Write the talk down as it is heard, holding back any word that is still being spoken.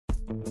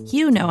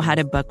You know how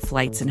to book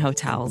flights and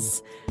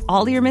hotels.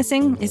 All you're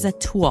missing is a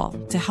tool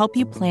to help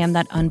you plan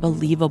that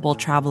unbelievable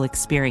travel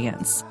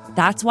experience.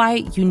 That's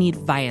why you need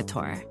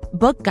Viator.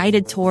 Book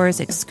guided tours,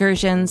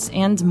 excursions,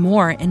 and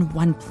more in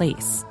one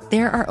place.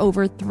 There are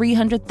over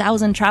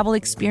 300,000 travel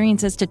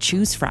experiences to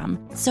choose from,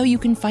 so you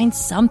can find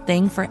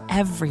something for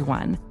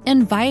everyone.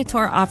 And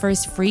Viator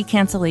offers free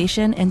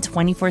cancellation and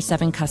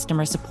 24/7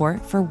 customer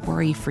support for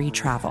worry-free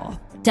travel.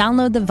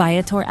 Download the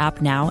Viator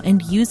app now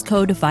and use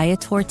code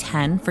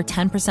Viator10 for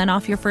 10%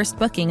 off your first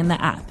booking in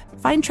the app.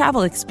 Find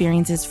travel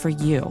experiences for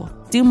you.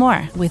 Do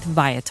more with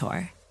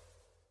Viator.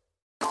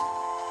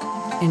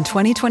 In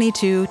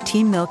 2022,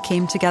 Team Milk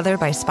came together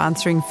by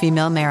sponsoring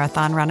female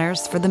marathon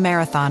runners for the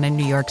marathon in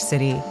New York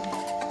City.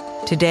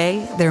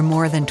 Today, they're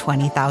more than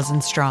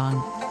 20,000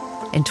 strong.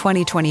 In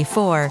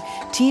 2024,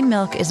 Team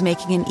Milk is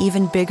making an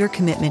even bigger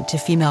commitment to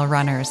female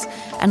runners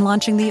and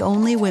launching the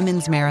only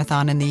women's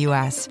marathon in the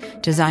U.S.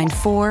 designed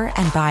for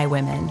and by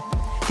women.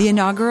 The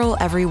inaugural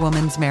Every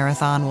Woman's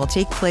Marathon will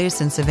take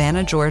place in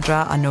Savannah,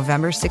 Georgia on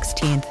November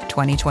 16th,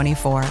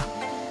 2024.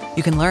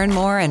 You can learn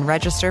more and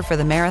register for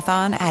the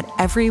marathon at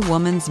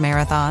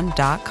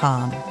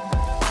everywomansmarathon.com.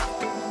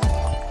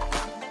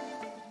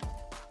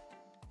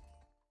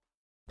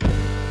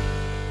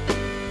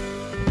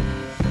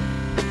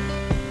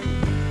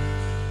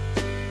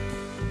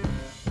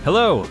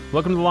 Hello,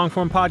 welcome to the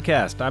Longform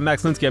Podcast. I'm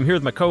Max Linsky. I'm here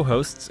with my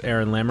co-hosts,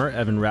 Aaron Lammer,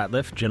 Evan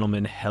Ratliff.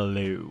 Gentlemen,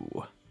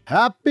 hello.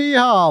 Happy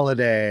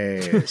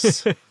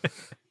holidays.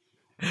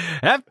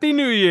 Happy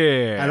New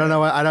Year. I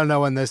don't know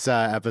when this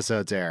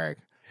episode's airing,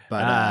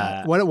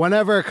 but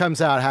whenever it comes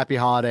out, happy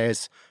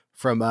holidays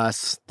from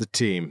us, the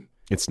team.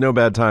 It's no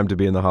bad time to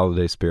be in the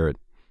holiday spirit.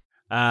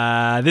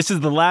 This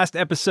is the last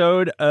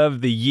episode of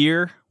the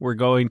year. We're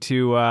going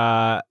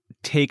to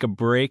take a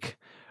break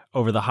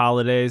over the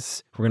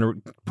holidays. We're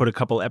going to put a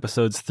couple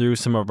episodes through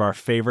some of our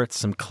favorites,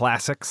 some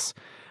classics.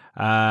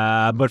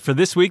 But for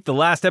this week, the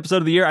last episode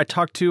of the year, I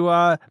talked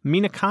to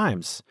Mina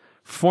Kimes,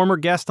 former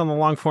guest on the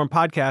Longform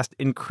Podcast,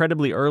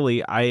 incredibly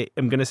early. I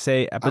am going to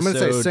say episode... I'm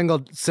going to say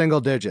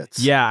single digits.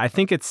 Yeah, I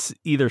think it's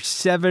either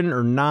 7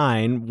 or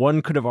 9.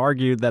 One could have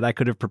argued that I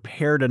could have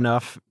prepared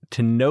enough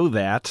to know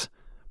that,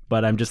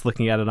 but I'm just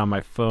looking at it on my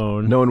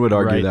phone. No one would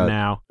argue right that.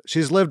 Now.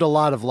 She's lived a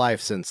lot of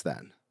life since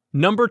then.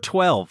 Number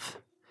 12.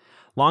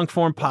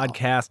 Longform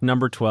Podcast,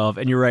 number 12.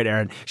 And you're right,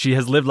 Aaron. She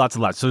has lived lots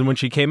of lives. So when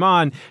she came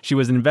on, she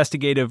was an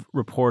investigative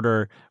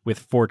reporter with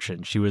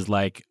Fortune. She was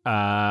like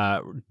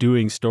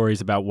doing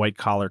stories about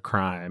white-collar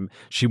crime.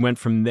 She went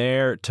from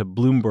there to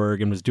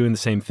Bloomberg and was doing the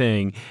same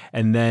thing.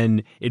 And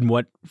then in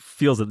what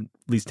feels, at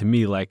least to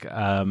me, like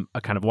a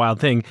kind of wild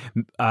thing,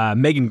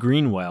 Megan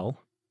Greenwell,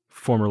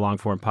 former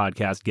Longform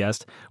Podcast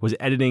guest, was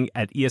editing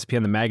at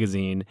ESPN The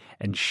Magazine,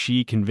 and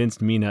she convinced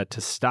Mina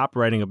to stop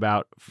writing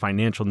about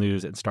financial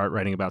news and start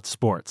writing about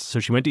sports. So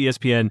she went to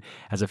ESPN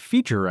as a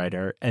feature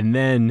writer, and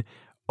then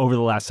over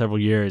the last several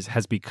years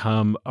has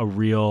become a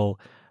real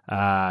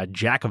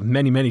jack of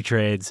many, many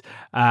trades.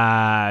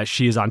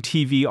 She is on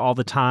TV all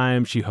the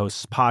time. She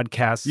hosts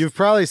podcasts. You've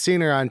probably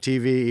seen her on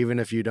TV, even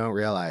if you don't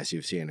realize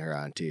you've seen her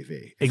on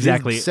TV.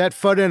 Exactly. If you've set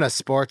foot in a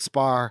sports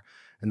bar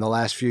in the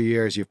last few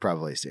years, you've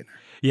probably seen her.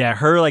 Yeah,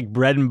 her like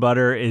bread and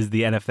butter is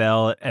the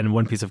NFL. And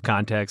one piece of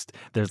context,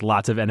 there's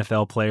lots of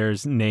NFL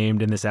players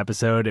named in this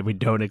episode, and we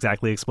don't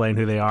exactly explain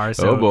who they are.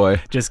 So oh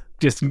boy, just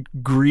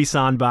grease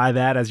on by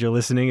that as you're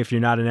listening if you're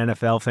not an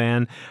NFL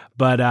fan.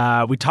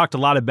 But we talked a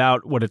lot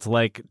about what it's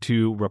like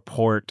to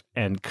report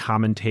and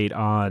commentate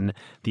on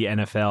the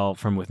NFL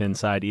from within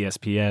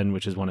ESPN,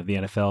 which is one of the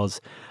NFL's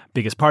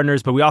biggest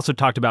partners. But we also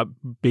talked about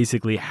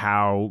basically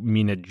how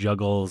Mina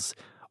juggles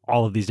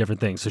all of these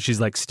different things. So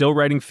she's like still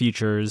writing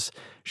features.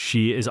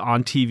 She is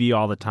on TV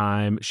all the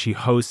time. She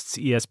hosts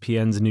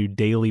ESPN's new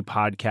daily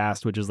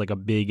podcast, which is like a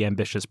big,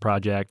 ambitious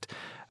project.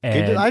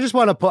 And I just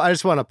want to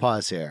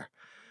pause here.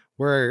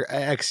 We're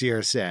X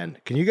years in.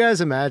 Can you guys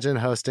imagine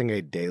hosting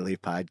a daily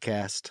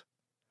podcast?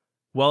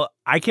 Well,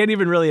 I can't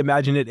even really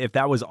imagine it if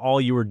that was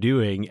all you were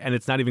doing, and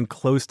it's not even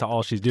close to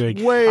all she's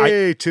doing.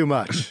 Way too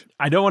much.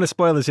 I don't want to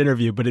spoil this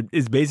interview, but it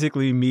is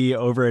basically me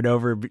over and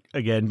over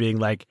again being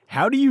like,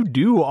 how do you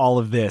do all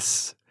of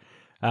this?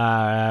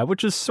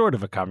 Which is sort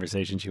of a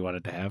conversation she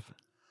wanted to have.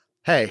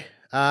 Hey,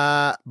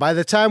 by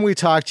the time we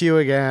talk to you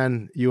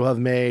again, you will have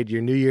made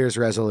your New Year's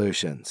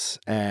resolutions.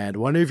 And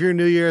one of your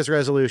New Year's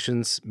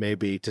resolutions may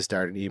be to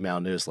start an email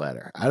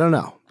newsletter. I don't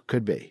know.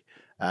 Could be.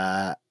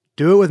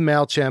 Do it with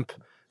MailChimp.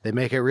 They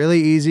make it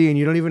really easy, and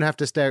you don't even have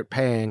to start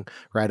paying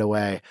right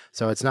away.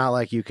 So it's not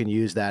like you can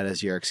use that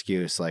as your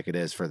excuse like it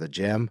is for the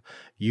gym.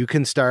 You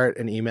can start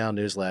an email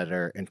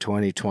newsletter in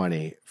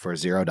 2020 for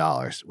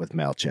 $0 with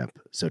MailChimp.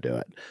 So do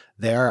it.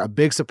 They're a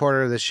big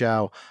supporter of the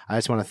show. I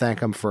just want to thank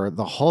them for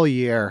the whole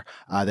year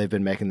they've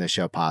been making this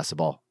show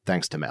possible.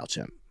 Thanks to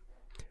MailChimp.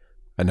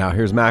 And now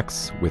here's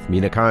Max with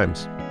Mina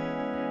Kimes.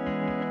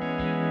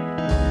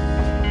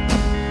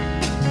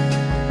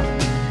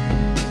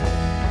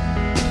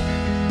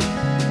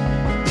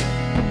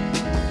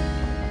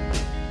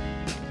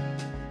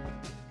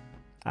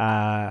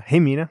 Hey,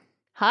 Mina.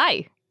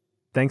 Hi.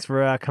 Thanks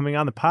for coming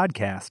on the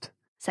podcast.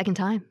 Second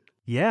time.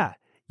 Yeah,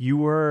 you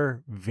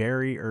were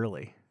very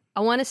early.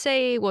 I want to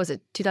say, what was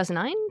it,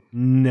 2009?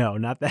 No,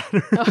 not that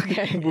early.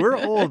 Okay. We're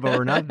old, but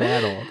we're not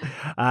that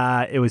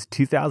old. It was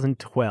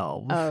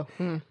 2012. Oh.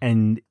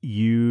 And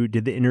you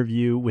did the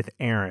interview with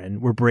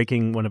Aaron. We're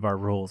breaking one of our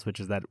rules, which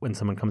is that when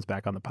someone comes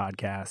back on the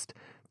podcast,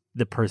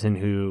 the person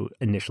who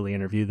initially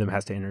interviewed them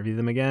has to interview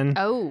them again.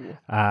 Oh.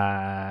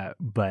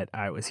 But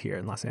I was here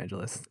in Los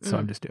Angeles, so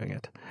I'm just doing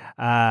it.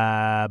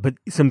 But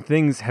some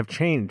things have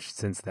changed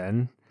since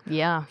then.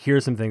 Yeah. Here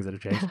are some things that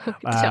have changed.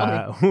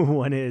 Tell me.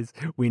 One is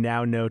we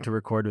now know to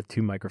record with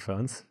 2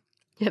 microphones.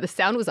 Yeah, the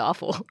sound was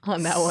awful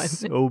on that one.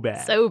 So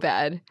bad. So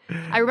bad.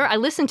 I remember I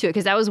listened to it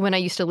because that was when I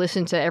used to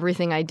listen to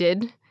everything I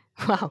did.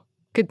 Wow.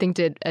 Good thing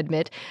to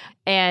admit.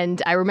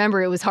 And I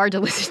remember it was hard to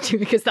listen to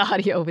because the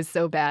audio was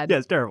so bad. Yeah,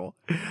 it's terrible.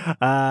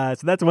 So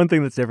that's one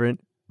thing that's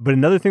different. But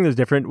another thing that's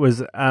different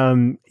was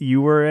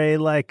you were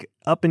a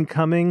up and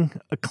coming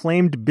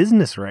acclaimed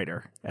business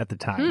writer at the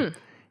time.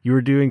 You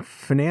were doing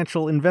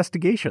financial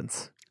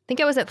investigations. I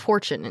think I was at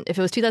Fortune. If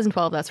it was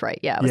 2012, that's right.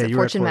 Yeah, I was at you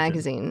were at Fortune Fortune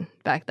magazine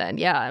back then.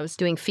 Yeah, I was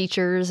doing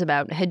features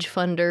about hedge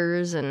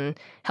funders and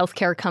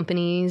healthcare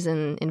companies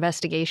and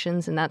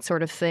investigations and that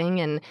sort of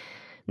thing. And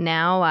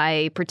now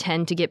I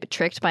pretend to get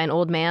tricked by an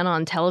old man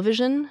on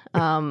television,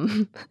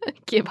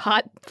 give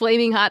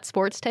flaming hot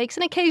sports takes,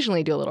 and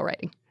occasionally do a little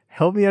writing.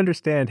 Help me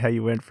understand how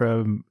you went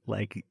from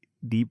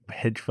deep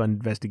hedge fund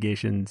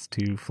investigations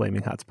to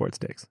flaming hot sports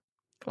takes.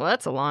 Well,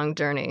 that's a long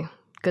journey.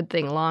 Good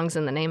thing long's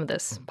in the name of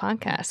this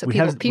podcast, so We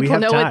people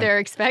have know time. what they're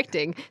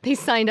expecting. They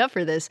signed up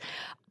for this.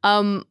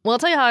 Well, I'll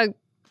tell you how I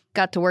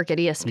got to work at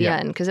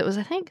ESPN because it was,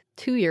 I think,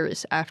 2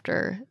 years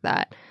after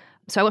that.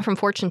 So I went from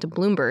Fortune to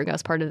Bloomberg. I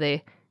was part of the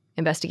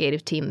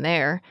investigative team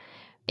there.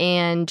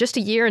 And just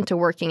a year into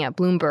working at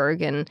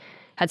Bloomberg and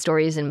had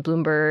stories in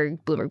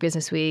Bloomberg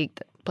Business Week,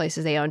 the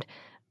places they owned,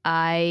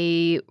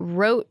 I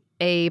wrote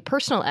a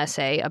personal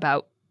essay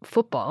about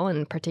football,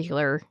 in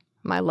particular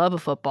my love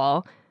of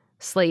football.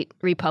 Slate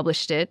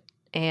republished it,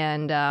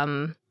 and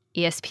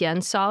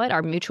ESPN saw it.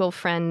 Our mutual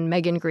friend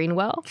Megan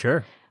Greenwell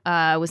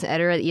was an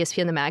editor at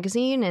ESPN the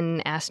magazine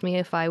and asked me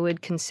if I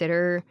would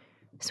consider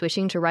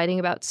switching to writing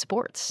about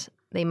sports.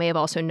 They may have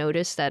also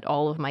noticed that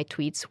all of my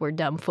tweets were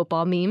dumb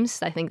football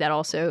memes. I think that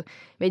also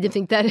made them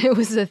think that it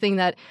was a thing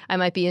that I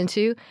might be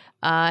into,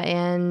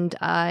 and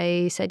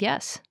I said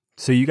yes.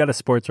 So you got a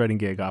sports writing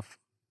gig off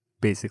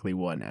basically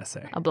one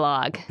essay. A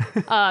blog.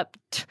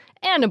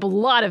 And a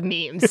lot of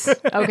memes.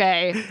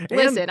 Okay.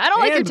 Listen, I don't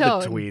like your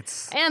tone. And the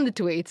tweets. And the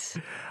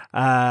tweets.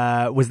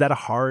 Was that a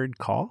hard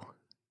call?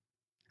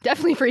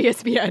 Definitely for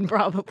ESPN,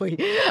 probably.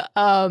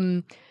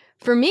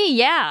 For me,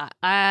 yeah.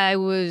 I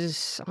want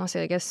to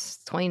say, I guess,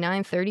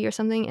 29, 30 or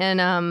something.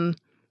 And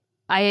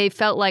I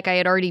felt like I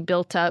had already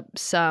built up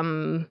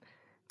some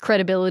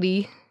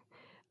credibility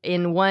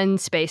in one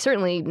space,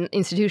 certainly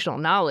institutional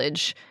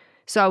knowledge.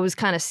 So I was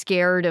kind of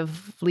scared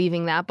of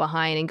leaving that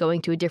behind and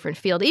going to a different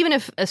field, even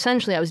if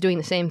essentially I was doing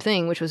the same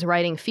thing, which was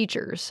writing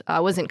features. I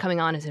wasn't coming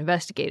on as an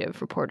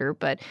investigative reporter,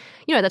 but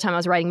at that time I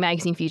was writing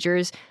magazine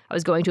features. I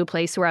was going to a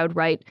place where I would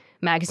write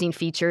magazine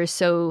features.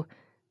 So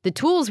the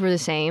tools were the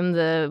same,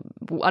 the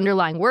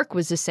underlying work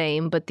was the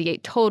same, but the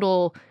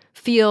total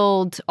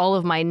field, all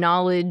of my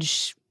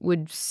knowledge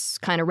would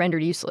kind of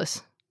rendered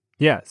useless.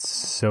 Yeah.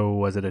 So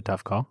was it a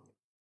tough call?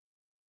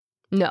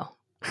 No.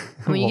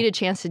 I mean, you get a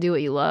chance to do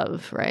what you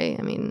love, right?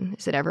 I mean,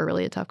 is it ever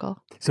really a tough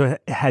call? So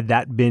had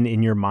that been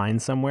in your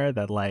mind somewhere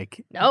that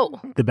no,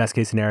 the best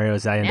case scenario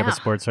is I end up a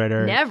sports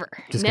writer? Never.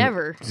 Just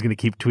going to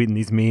keep tweeting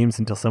these memes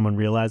until someone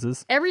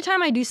realizes? Every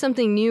time I do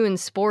something new in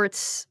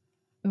sports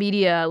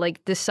media,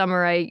 like this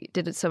summer I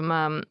did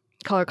some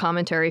color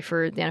commentary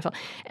for the NFL.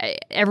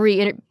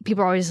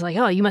 People are always like,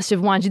 oh, you must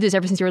have wanted to do this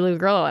ever since you were a little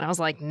girl. And I was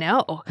like,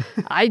 no,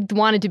 I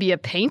wanted to be a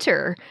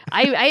painter.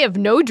 I have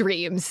no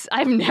dreams.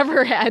 I've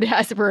never had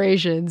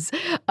aspirations.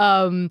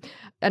 And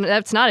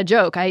that's not a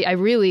joke. I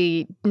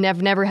really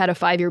never had a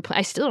 5-year plan.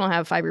 I still don't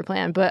have a 5-year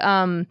plan, but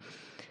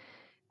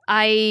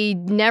I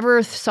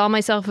never saw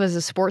myself as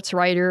a sports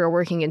writer or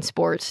working in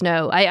sports.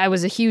 No, I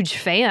was a huge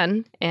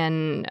fan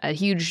and a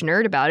huge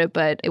nerd about it,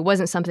 but it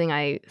wasn't something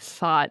I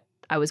thought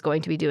I was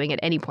going to be doing at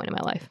any point in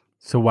my life.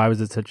 So why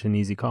was it such an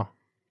easy call?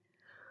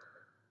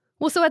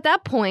 Well, so at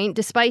that point,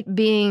 despite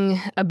being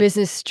a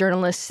business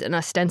journalist, an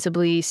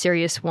ostensibly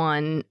serious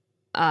one,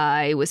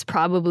 I was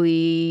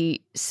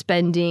probably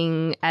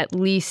spending at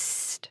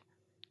least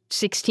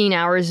 16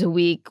 hours a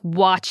week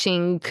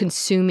watching,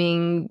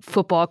 consuming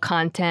football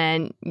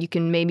content. You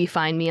can maybe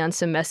find me on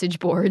some message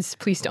boards.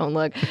 Please don't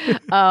look.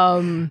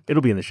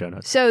 It'll be in the show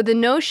notes. So the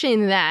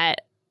notion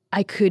that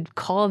I could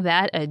call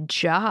that a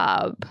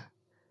job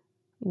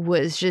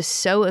was just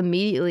so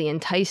immediately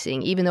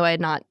enticing, even though I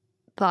had not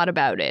thought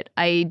about it.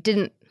 I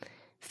didn't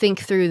think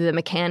through the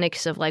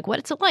mechanics of what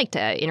it's like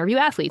to interview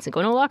athletes and go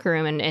in a locker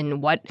room and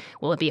what,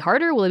 will it be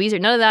harder? Will it be easier?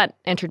 None of that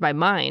entered my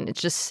mind.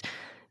 It's just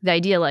the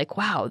idea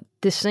wow,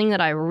 this thing that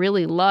I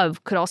really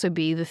love could also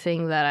be the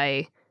thing that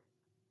I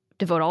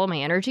devote all of my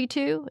energy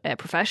to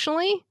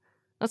professionally.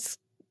 That's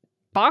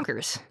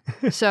bonkers.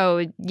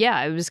 So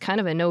yeah, it was kind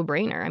of a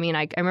no-brainer. I mean,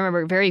 I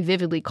remember very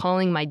vividly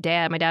calling my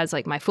dad. My dad's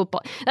like my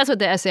football. That's what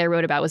the essay I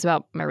wrote about was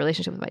about my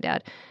relationship with my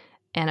dad.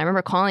 And I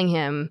remember calling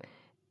him,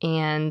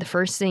 and the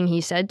first thing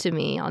he said to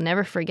me, I'll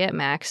never forget,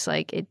 Max,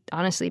 like it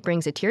honestly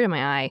brings a tear to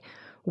my eye.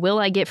 Will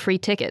I get free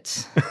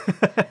tickets?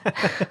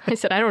 I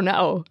said, I don't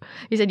know.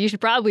 He said, you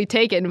should probably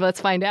take it and let's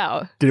find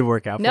out. Did it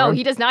work out for him? No,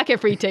 he does not get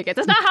free tickets.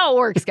 That's not how it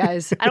works,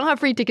 guys. I don't have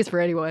free tickets for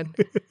anyone.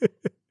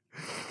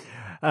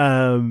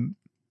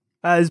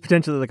 It's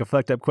potentially like a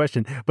fucked up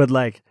question, but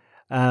like,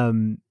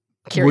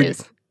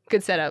 curious.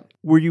 Good setup.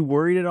 Were you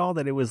worried at all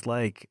that it was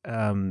like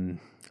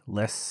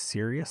less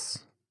serious?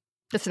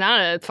 That's not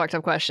a fucked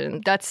up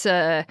question. That's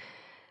a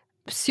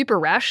super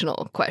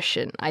rational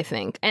question, I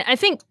think. And I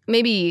think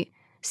maybe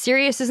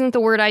serious isn't the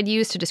word I'd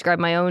use to describe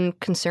my own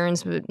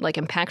concerns, but like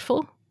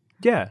impactful.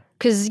 Yeah.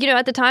 Because,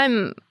 at the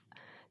time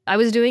I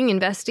was doing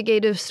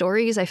investigative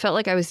stories. I felt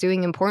like I was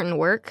doing important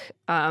work.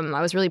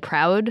 I was really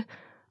proud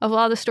of a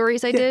lot of the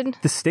stories I did.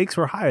 The stakes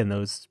were high in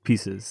those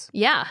pieces.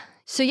 Yeah.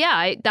 So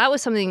yeah, that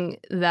was something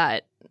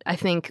that I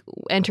think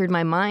entered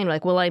my mind.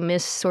 Like, will I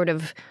miss sort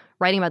of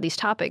writing about these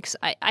topics?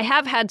 I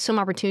have had some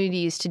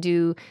opportunities to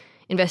do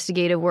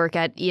investigative work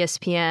at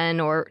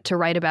ESPN or to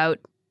write about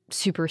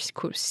super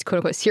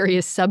quote-unquote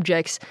serious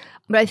subjects.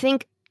 But I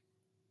think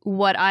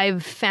what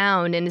I've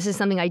found, and this is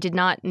something I did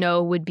not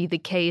know would be the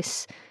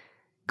case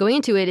going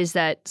into it, is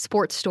that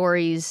sports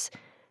stories,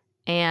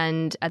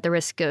 and at the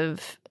risk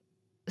of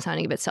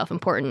sounding a bit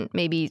self-important,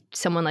 maybe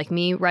someone like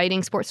me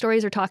writing sports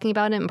stories or talking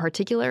about it in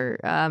particular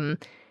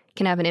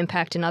can have an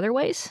impact in other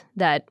ways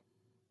that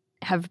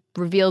have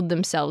revealed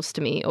themselves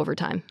to me over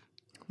time.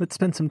 Let's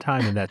spend some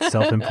time in that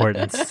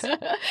self-importance.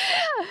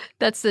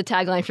 That's the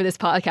tagline for this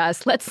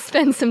podcast. Let's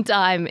spend some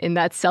time in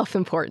that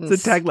self-importance.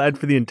 It's the tagline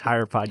for the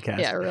entire podcast.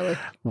 Yeah, really.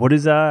 What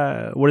does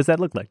that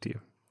look like to you?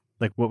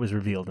 Like, what was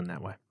revealed in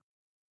that way?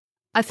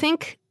 I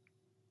think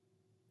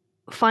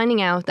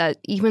finding out that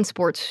even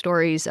sports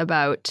stories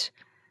about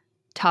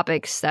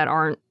topics that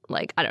aren't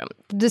like, I don't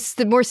know, just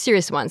the more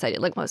serious ones I did.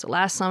 Like, what was it,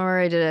 last summer?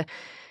 I did a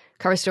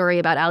cover story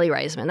about Aly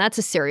Raisman. That's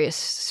a serious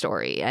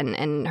story,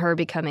 and her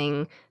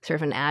becoming sort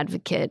of an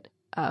advocate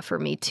for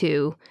Me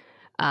Too.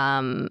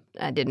 I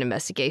did an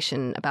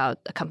investigation about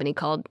a company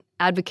called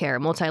Advocare, a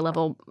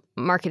multi-level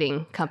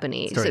marketing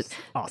company. Stories. So,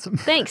 awesome.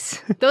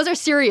 Thanks. Those are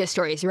serious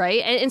stories,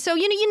 right? And so,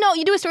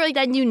 you do a story like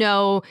that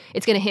and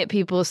it's going to hit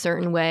people a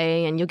certain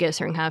way and you'll get a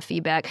certain kind of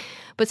feedback.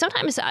 But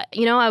sometimes,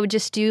 I would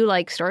just do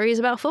like stories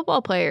about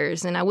football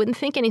players and I wouldn't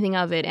think anything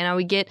of it. And I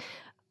would get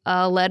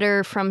a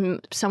letter from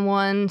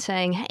someone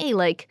saying, hey,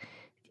 like,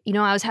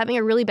 I was having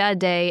a really bad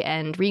day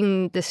and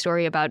reading this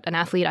story about an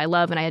athlete I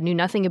love and I knew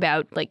nothing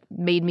about, like,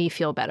 made me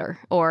feel better,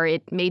 or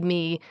it made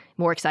me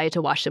more excited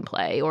to watch them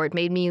play, or it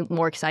made me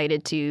more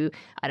excited to,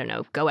 I don't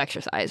know, go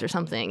exercise or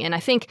something. And I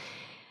think,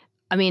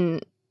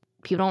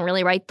 people don't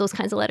really write those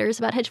kinds of letters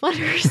about hedge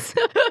funders.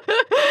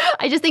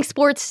 I just think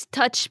sports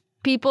touch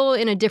people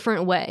in a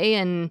different way,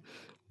 and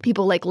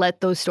people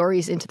let those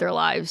stories into their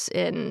lives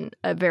in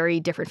a very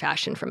different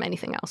fashion from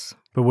anything else.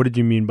 But what did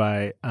you mean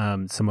by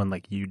someone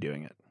like you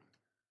doing it?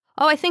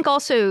 Oh, I think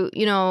also,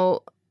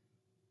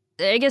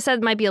 I guess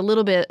that might be a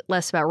little bit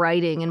less about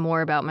writing and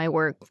more about my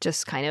work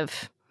just kind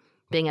of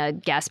being a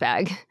gas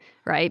bag,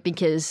 right?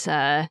 Because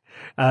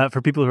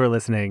for people who are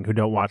listening who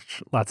don't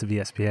watch lots of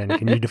ESPN,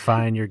 can you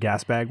define your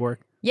gas bag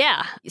work?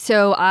 Yeah.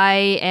 So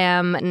I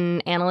am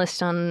an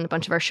analyst on a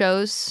bunch of our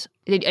shows.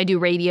 I do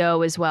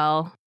radio as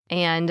well.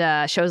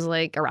 And shows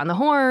like Around the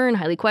Horn,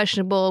 Highly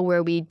Questionable,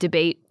 where we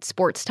debate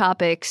sports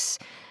topics.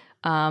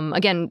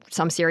 Again,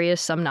 some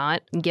serious, some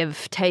not,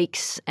 give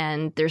takes,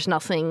 and there's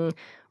nothing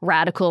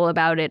radical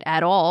about it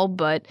at all.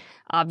 But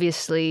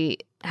obviously,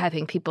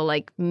 having people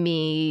like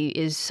me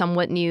is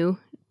somewhat new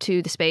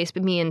to the space,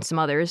 but me and some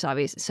others,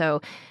 obviously.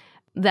 So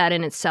that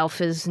in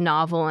itself is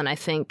novel and I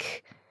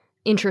think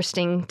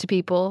interesting to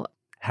people.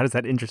 How does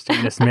that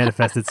interestingness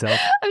manifest itself?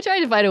 I'm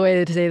trying to find a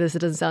way to say this. It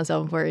doesn't sound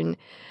self-important.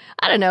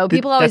 I don't know.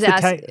 People always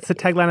ask. It's the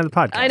tagline of the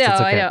podcast. I know.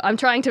 It's okay. I know. I'm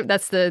trying to.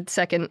 That's the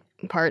second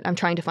part. I'm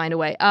trying to find a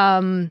way.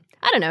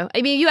 I don't know.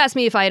 You asked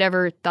me if I had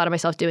ever thought of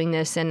myself doing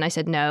this, and I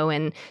said no.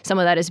 And some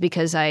of that is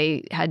because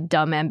I had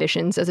dumb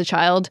ambitions as a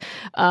child,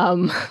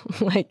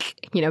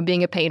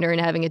 being a painter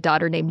and having a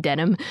daughter named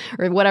Denim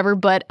or whatever.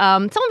 But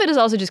some of it is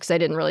also just because I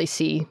didn't really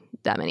see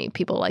that many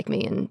people like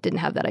me and didn't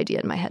have that idea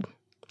in my head.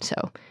 So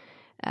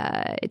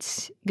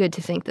it's good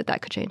to think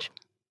that could change.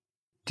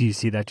 Do you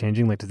see that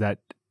changing? Like, does that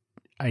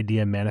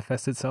idea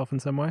manifest itself in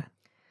some way?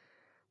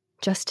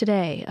 Just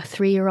today, a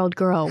 3-year-old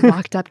girl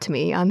walked up to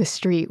me on the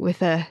street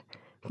with a...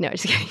 No,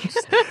 just kidding.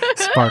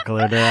 Sparkle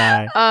in her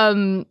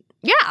eye.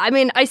 Yeah,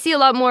 I see a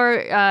lot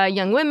more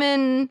young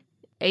women,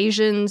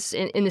 Asians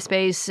in the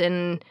space,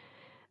 and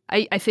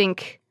I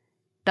think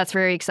that's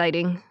very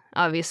exciting,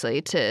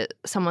 obviously, to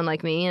someone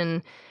like me,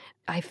 and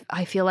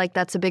I feel like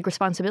that's a big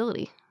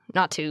responsibility.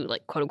 Not to,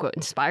 like, quote-unquote,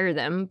 inspire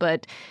them,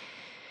 but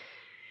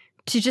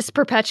to just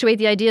perpetuate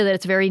the idea that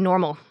it's very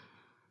normal.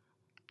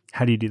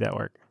 How do you do that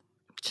work?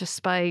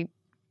 Just by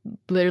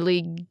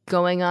literally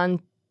going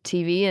on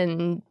TV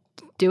and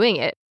doing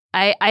it.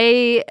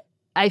 I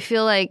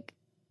feel like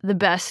the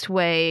best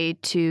way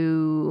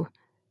to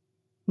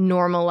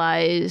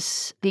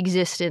normalize the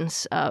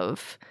existence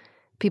of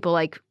people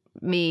like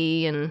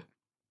me and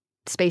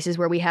spaces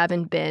where we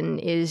haven't been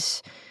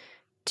is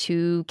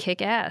to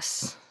kick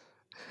ass.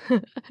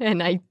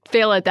 And I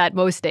fail at that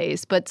most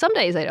days, but some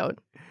days I don't.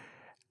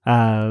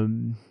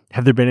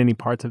 Have there been any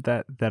parts of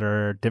that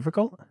are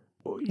difficult?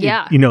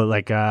 Yeah. You know,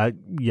 like,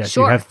 yes,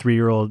 Sure. you have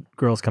 3-year-old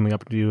girls coming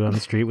up to you on the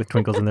street with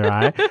twinkles in their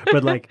eye,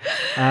 but like,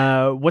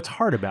 what's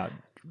hard about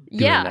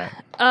doing that?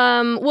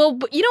 Well,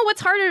 you know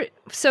what's harder?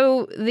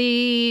 So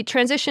the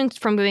transition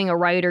from being a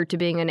writer to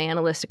being an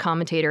analyst, a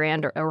commentator,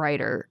 and a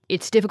writer,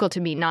 it's difficult to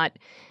me.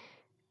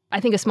 I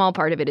think a small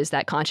part of it is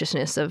that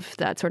consciousness of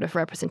that sort of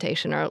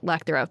representation or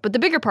lack thereof. But the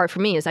bigger part for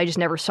me is I just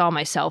never saw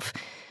myself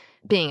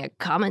being a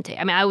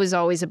commentator. I mean, I was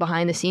always a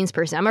behind-the-scenes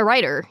person. I'm a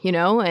writer, you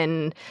know,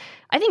 and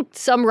I think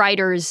some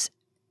writers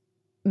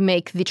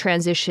make the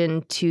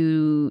transition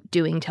to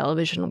doing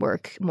television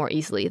work more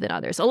easily than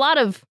others. A lot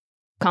of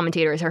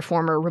commentators are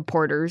former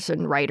reporters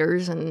and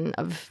writers and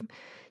of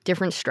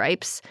different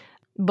stripes.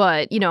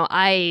 But, you know,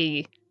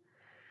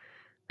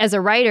 as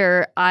a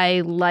writer,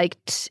 I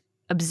liked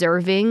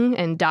observing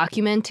and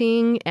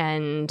documenting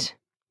and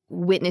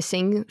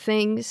witnessing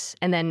things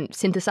and then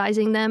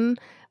synthesizing them.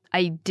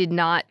 I did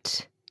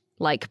not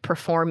like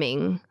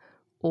performing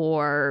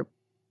or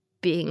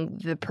being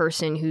the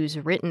person who's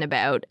written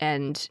about,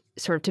 and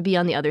sort of to be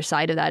on the other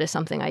side of that is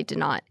something I did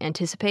not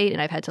anticipate and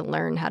I've had to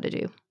learn how to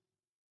do.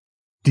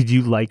 Did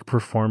you like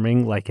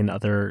performing like in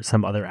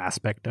some other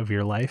aspect of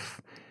your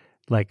life?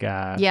 Like,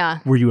 Yeah.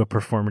 Were you a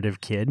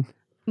performative kid?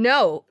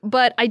 No,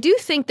 but I do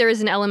think there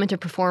is an element of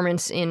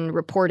performance in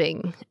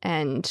reporting,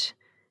 and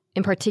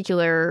in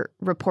particular,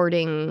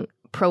 reporting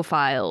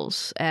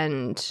profiles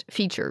and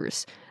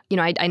features. You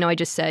know, I know I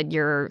just said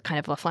you're kind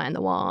of a fly on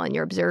the wall and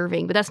you're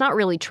observing, but that's not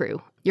really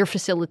true. You're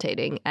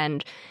facilitating,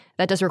 and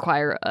that does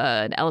require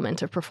an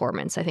element of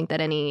performance. I think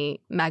that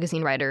any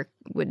magazine writer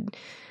would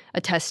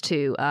attest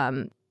to.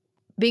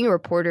 Being a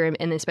reporter,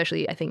 and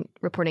especially I think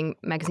reporting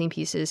magazine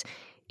pieces,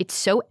 it's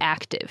so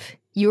active.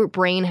 Your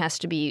brain has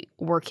to be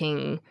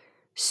working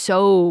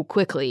so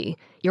quickly.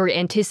 You're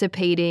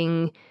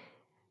anticipating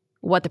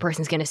what the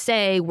person's going to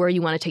say, where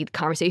you want to take the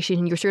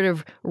conversation. You're sort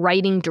of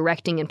writing,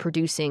 directing, and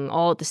producing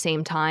all at the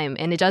same time.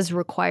 And it does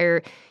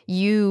require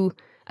you,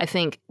 I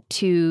think,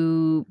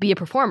 to be a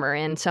performer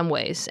in some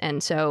ways.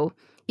 And so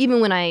even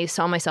when I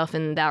saw myself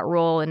in that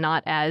role and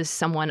not as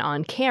someone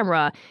on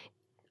camera,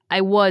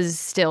 I was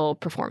still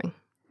performing.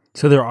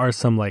 So there are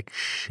some like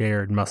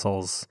shared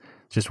muscles.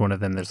 Just one of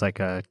them, there's like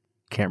a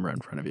camera in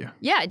front of you.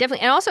 Yeah, definitely.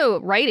 And also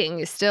writing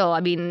is still,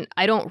 I mean,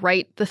 I don't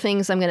write the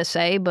things I'm going to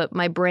say, but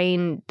my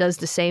brain does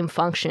the same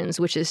functions,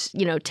 which is,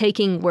 you know,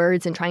 taking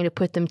words and trying to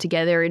put them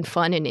together in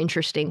fun and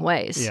interesting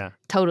ways. Yeah.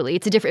 Totally.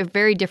 It's a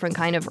very different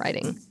kind of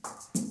writing.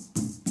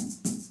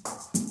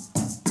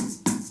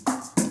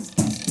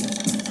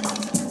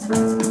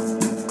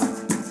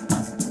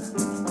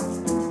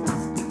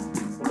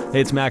 Hey,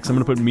 it's Max. I'm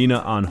going to put Mina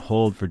on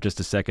hold for just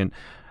a second.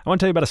 I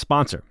want to tell you about a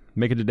sponsor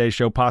making today's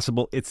show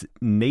possible. It's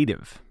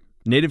Native.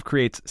 Native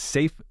creates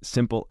safe,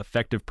 simple,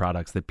 effective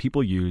products that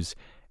people use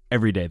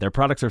every day. Their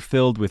products are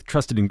filled with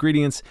trusted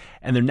ingredients,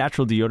 and their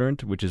natural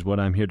deodorant, which is what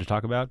I'm here to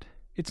talk about,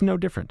 it's no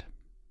different.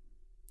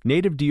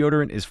 Native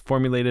deodorant is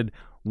formulated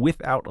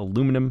without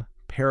aluminum,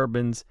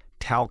 parabens,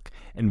 talc,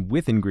 and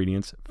with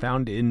ingredients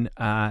found in,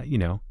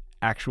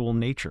 actual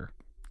nature.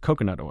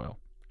 Coconut oil,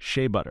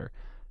 shea butter,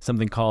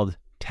 something called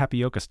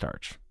tapioca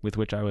starch, with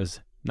which I was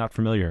not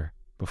familiar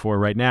before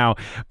right now.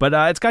 But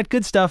it's got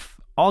good stuff,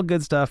 all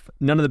good stuff,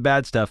 none of the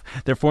bad stuff.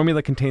 Their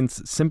formula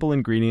contains simple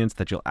ingredients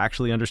that you'll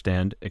actually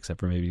understand, except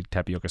for maybe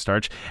tapioca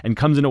starch, and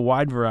comes in a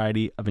wide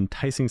variety of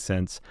enticing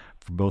scents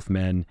for both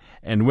men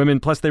and women.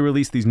 Plus, they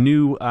release these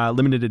new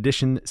limited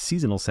edition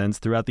seasonal scents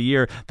throughout the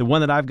year. The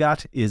one that I've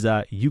got is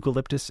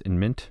eucalyptus and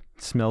mint.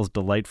 It smells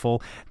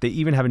delightful. They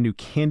even have a new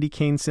candy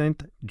cane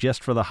scent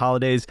just for the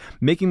holidays.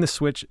 Making the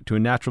switch to a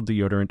natural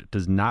deodorant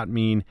does not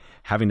mean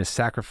having to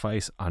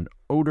sacrifice on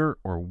odor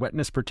or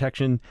wetness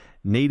protection.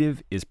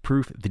 Native is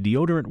proof the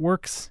deodorant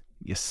works.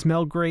 You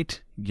smell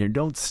great. You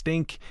don't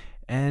stink.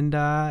 And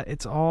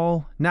it's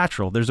all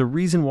natural. There's a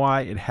reason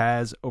why it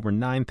has over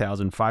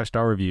 9,000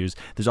 5-star reviews.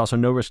 There's also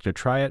no risk to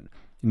try it.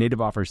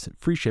 Native offers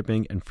free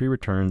shipping and free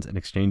returns and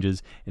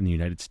exchanges in the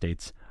United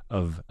States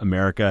of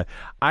America.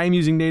 I am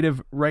using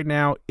Native right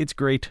now. It's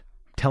great.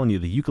 I'm telling you,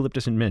 the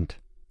eucalyptus and mint.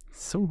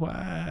 So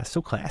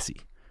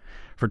classy.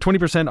 For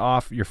 20%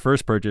 off your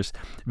first purchase,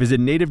 visit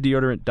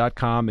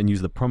nativedeodorant.com and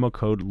use the promo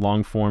code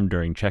LONGFORM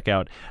during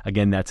checkout.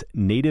 Again, that's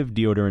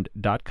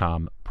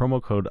nativedeodorant.com,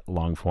 promo code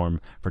LONGFORM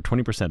for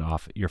 20%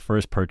 off your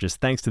first purchase.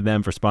 Thanks to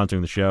them for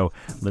sponsoring the show.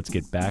 Let's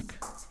get back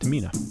to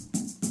Mina.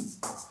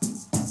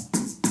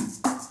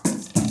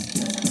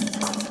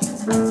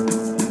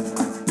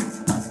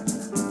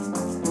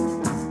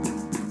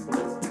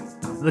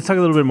 Let's talk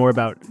a little bit more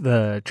about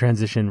the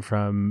transition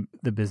from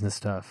the business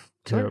stuff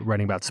to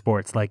writing about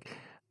sports. Like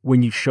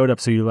when you showed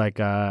up, so you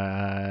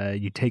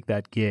you take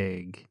that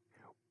gig.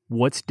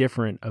 What's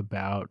different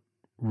about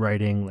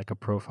writing like a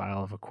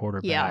profile of a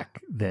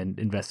quarterback than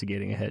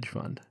investigating a hedge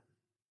fund?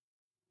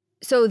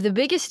 So the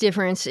biggest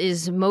difference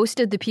is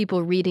most of the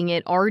people reading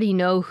it already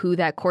know who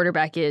that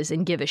quarterback is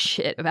and give a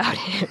shit about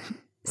him.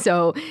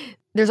 So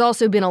there's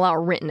also been a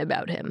lot written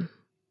about him,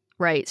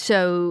 right?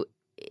 So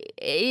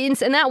in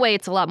that way,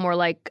 it's a lot more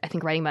like, I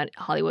think, writing about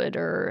Hollywood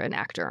or an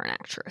actor or an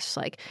actress.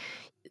 Like,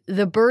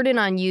 the burden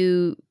on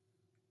you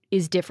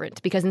is different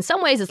because in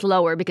some ways it's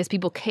lower because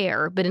people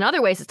care, but in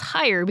other ways it's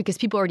higher because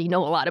people already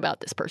know a lot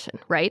about this person,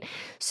 right?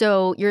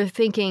 So you're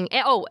thinking,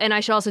 oh, and I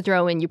should also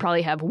throw in, you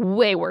probably have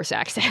way worse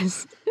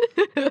access.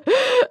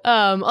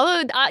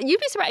 Although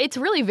you'd be surprised, it's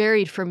really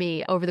varied for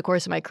me over the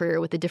course of my career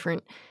with the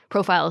different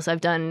profiles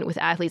I've done with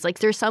athletes. Like,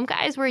 there's some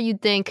guys where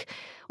you'd think,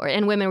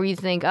 and women where you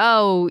think,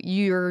 oh,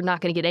 you're not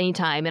going to get any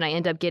time, and I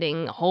end up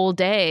getting a whole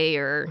day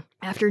or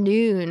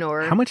afternoon.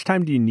 Or how much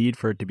time do you need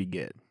for it to be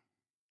good?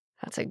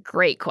 That's a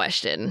great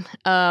question.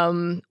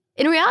 In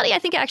reality, I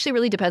think it actually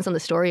really depends on the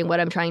story and what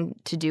I'm trying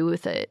to do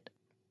with it.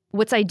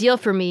 What's ideal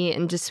for me,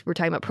 and just we're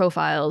talking about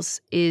profiles,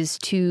 is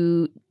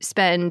to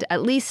spend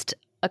at least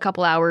a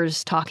couple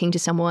hours talking to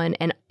someone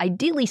and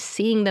ideally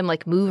seeing them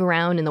like move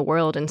around in the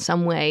world in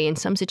some way, in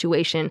some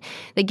situation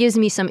that gives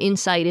me some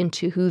insight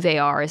into who they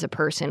are as a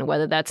person,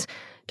 whether that's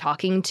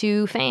talking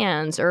to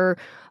fans or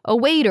a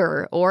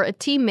waiter or a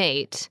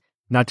teammate.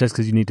 Not just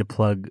because you need to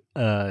plug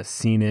a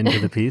scene into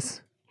the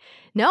piece?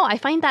 No, I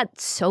find that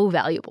so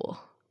valuable.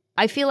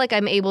 I feel like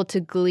I'm able to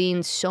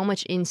glean so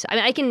much insight. I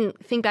mean, I can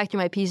think back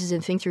through my pieces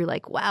and think through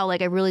like, wow,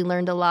 like I really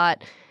learned a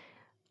lot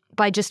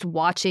by just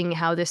watching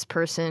how this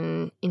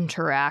person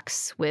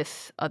interacts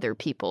with other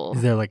people.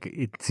 Is there like,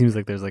 it seems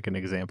like there's like an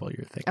example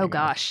you're thinking Oh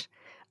gosh.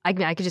 I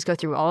mean, I could just go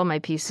through all of my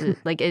pieces.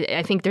 Like,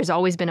 I think there's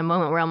always been a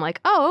moment where I'm like,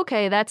 oh,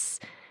 okay,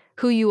 that's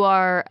who you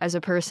are as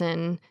a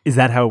person. Is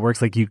that how it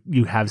works? Like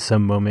you have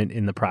some moment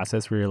in the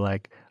process where you're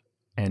like,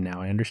 and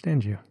now I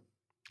understand you.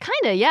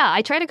 Kind of, yeah.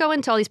 I try to go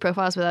into all these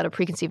profiles without a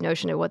preconceived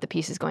notion of what the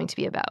piece is going to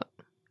be about.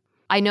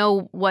 I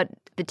know what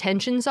the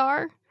tensions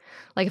are.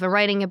 Like if I'm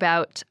writing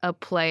about a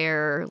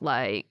player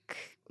like,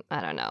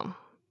 I don't know.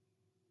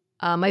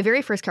 My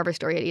very first cover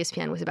story at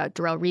ESPN was about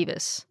Darrelle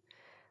Revis,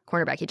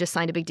 cornerback. He just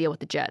signed a big deal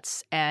with the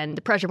Jets. And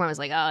the pressure point was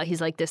like, oh,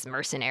 he's like this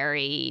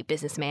mercenary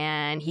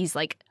businessman. He's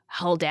like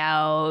held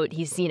out.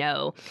 He's,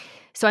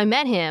 So I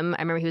met him.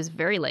 I remember he was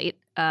very late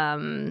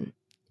in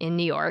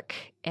New York.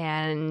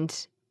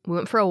 And we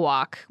went for a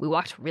walk. We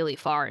walked really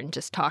far and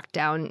just talked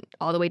down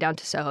all the way down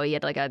to Soho. He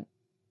had like a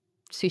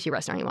sushi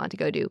restaurant he wanted to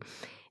go to.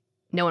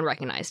 No one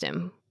recognized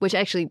him, which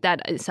actually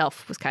that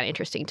itself was kind of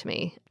interesting to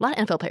me. A lot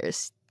of NFL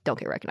players don't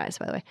get recognized,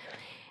 by the way.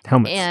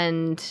 Helmets.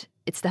 And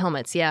it's the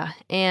helmets, yeah.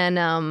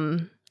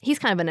 And he's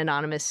kind of an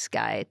anonymous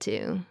guy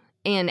too.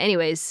 And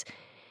anyways,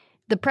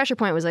 the pressure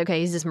point was like, okay,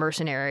 he's this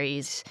mercenary.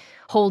 He's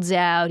holds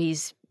out.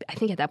 I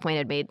think at that point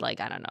had made like,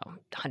 I don't know,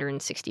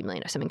 160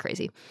 million or something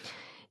crazy.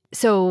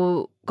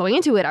 So going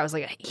into it, I was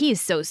like,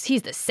 he's the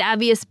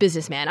savviest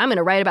businessman. I'm going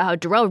to write about how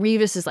Darrelle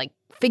Revis is like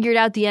figured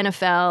out the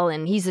NFL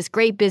and he's this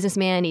great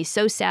businessman. He's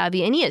so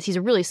savvy, and he is. He's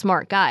a really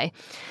smart guy.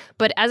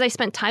 But as I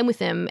spent time with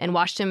him and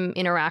watched him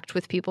interact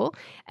with people,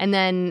 and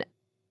then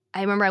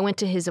I remember I went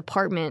to his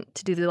apartment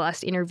to do the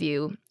last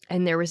interview,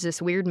 and there was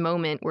this weird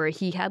moment where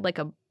he had like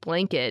a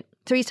blanket.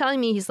 So he's telling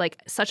me he's like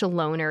such a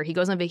loner. He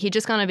he'd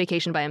just gone on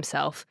vacation by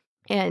himself.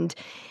 And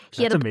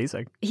That's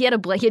amazing. He had a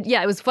blanket.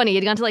 Yeah, it was funny. He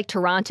had gone to like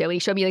Toronto, and he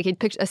showed me like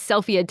a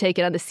selfie he had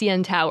taken on the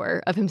CN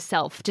Tower of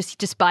himself,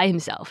 just by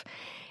himself.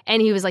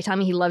 And he was like telling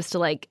me he loves to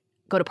like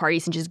go to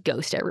parties and just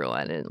ghost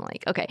everyone. And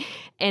like, okay.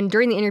 And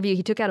during the interview,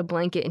 he took out a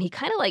blanket and he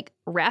kind of like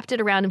wrapped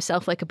it around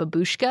himself like a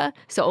babushka,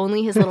 so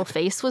only his little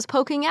face was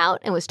poking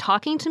out, and was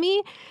talking to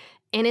me.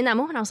 And in that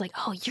moment, I was like,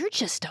 oh, you're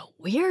just a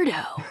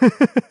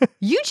weirdo.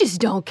 You just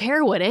don't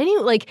care what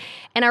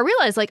and I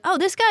realized like, oh,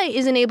 this guy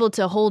isn't able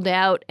to hold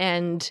out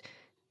and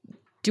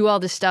do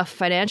all this stuff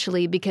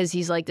financially because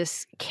he's like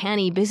this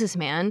canny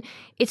businessman.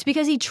 It's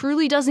because he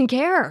truly doesn't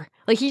care.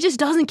 Like, he just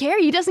doesn't care.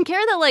 He doesn't care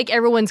that like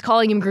everyone's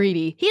calling him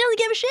greedy. He doesn't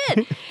give a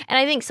shit. And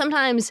I think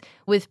sometimes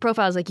with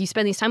profiles, like you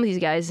spend these time with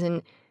these guys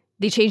and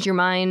they change your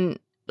mind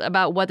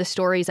about what the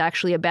story is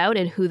actually about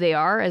and who they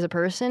are as a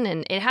person.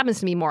 And it happens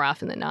to me more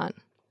often than not.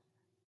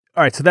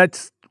 All right, so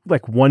that's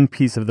like one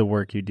piece of the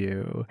work you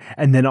do.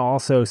 And then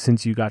also,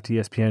 since you got to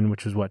ESPN,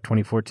 which was what,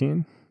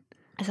 2014?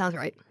 That sounds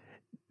right.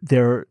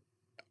 There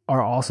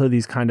are also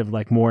these kind of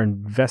like more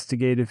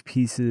investigative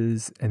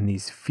pieces and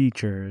these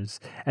features.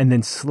 And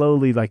then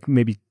slowly, like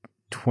maybe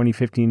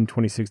 2015,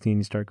 2016,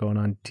 you start going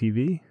on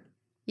TV?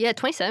 Yeah,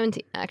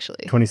 2017,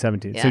 actually.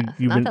 2017. Yeah, so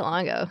not that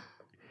long ago.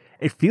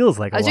 It feels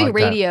like I was doing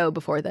radio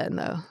before then,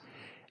 though.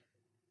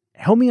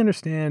 Help me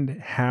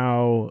understand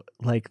how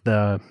like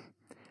the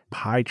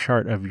pie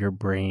chart of your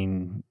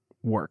brain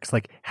works.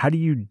 Like, how do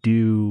you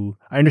do...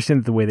 I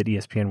understand that the way that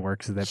ESPN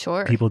works is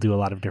that people do a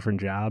lot of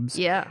different jobs.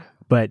 Yeah.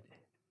 But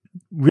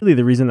really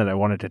the reason that I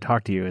wanted to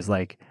talk to you is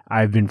like,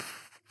 I've been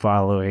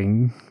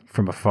following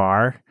from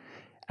afar,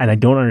 and I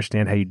don't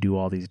understand how you do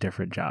all these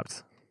different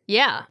jobs.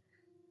 Yeah.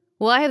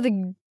 Well, I have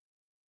the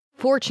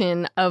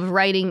fortune of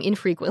writing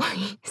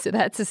infrequently. So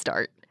that's a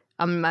start.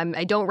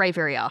 I don't write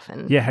very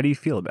often. Yeah, how do you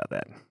feel about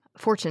that?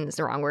 Fortune is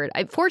the wrong word.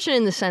 Fortune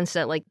in the sense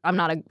that like I'm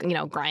not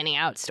grinding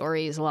out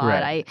stories a lot.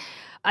 Right.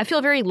 I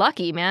feel very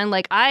lucky, man.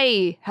 Like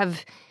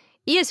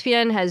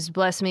ESPN has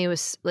blessed me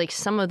with like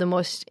some of the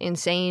most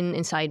insane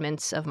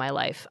incitements of my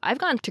life. I've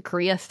gone to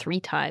Korea 3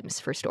 times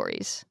for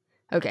stories.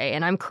 Okay,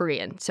 and I'm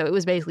Korean, so it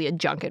was basically a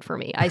junket for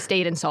me. I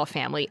stayed and saw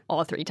family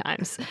all 3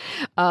 times.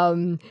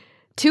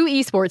 2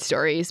 esports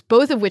stories,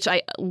 both of which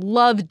I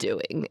love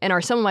doing and are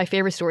some of my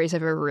favorite stories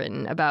I've ever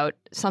written about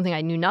something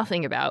I knew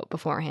nothing about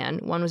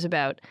beforehand. One was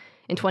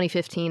in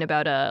 2015,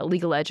 about a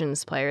League of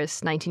Legends player, this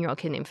 19-year-old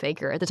kid named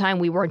Faker. At the time,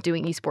 we weren't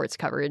doing esports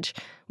coverage.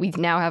 We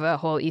now have a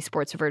whole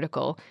esports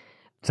vertical.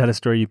 Is that a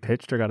story you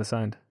pitched or got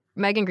assigned?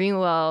 Megan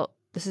Greenwell,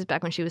 this is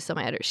back when she was still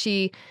my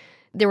editor,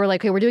 they were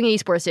like, hey, we're doing an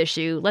esports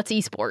issue. Let's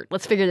esport.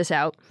 Let's figure this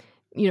out.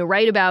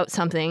 Write about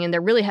something. And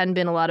there really hadn't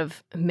been a lot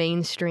of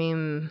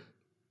mainstream,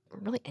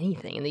 really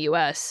anything in the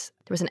U.S.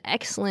 There was an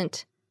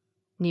excellent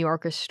New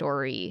Yorker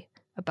story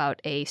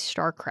about a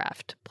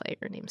StarCraft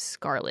player named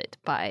Scarlet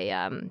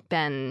by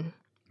Ben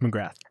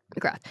McGrath.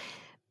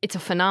 It's a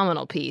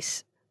phenomenal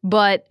piece.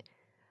 But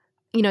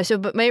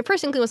but my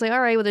first inkling was like, all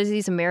right, well, there's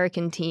these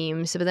American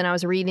teams. But then I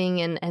was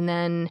reading and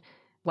then,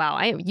 wow,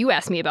 you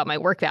asked me about my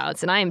work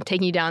balance and I am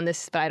taking you down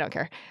this, but I don't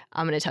care.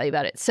 I'm going to tell you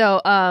about it.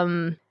 So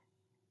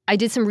I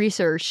did some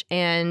research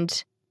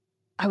and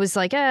I was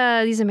like,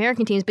 these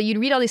American teams, but you'd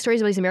read all these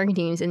stories about these American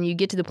teams and you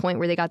get to the point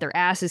where they got their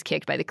asses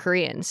kicked by the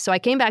Koreans. So I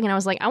came back and I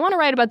was like, I want to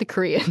write about the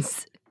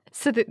Koreans.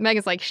 So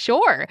Megan's like,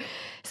 sure.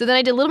 So then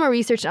I did a little more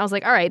research and I was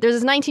like, all right, there's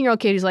this 19-year-old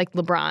kid who's like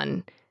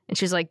LeBron. And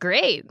she's like,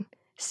 great.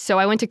 So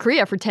I went to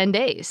Korea for 10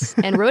 days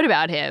and wrote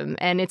about him.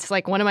 And it's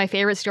like one of my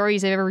favorite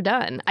stories I've ever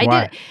done. Why?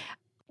 I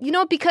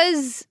did,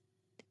 because,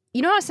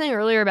 I was saying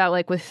earlier about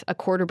like with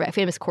a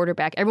famous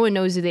quarterback, everyone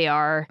knows who they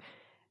are.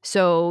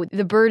 So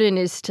the burden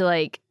is to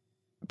like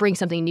bring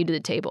something new to the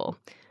table.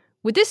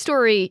 With this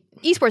story,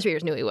 esports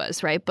readers knew who he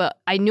was, right? But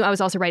I knew I was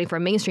also writing for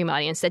a mainstream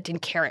audience that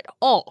didn't care at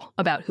all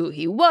about who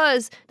he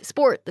was, the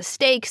sport, the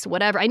stakes,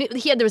 whatever. I knew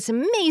there was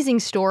an amazing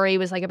story. It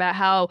was like about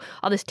how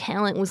all this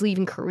talent was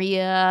leaving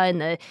Korea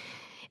and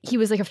he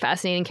was like a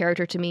fascinating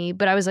character to me.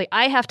 But I was like,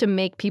 I have to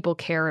make people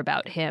care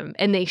about him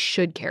and they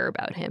should care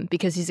about him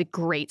because he's a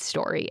great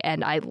story.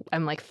 And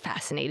I'm like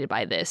fascinated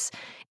by this.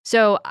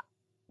 So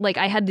like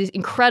I had this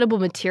incredible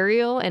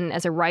material. And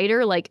as a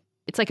writer, like,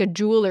 it's like a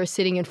jeweler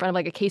sitting in front of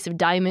like a case of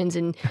diamonds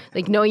and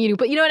like knowing you,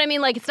 but you know what I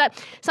mean? Like it's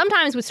not,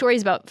 sometimes with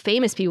stories about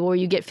famous people where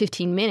you get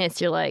 15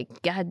 minutes, you're like,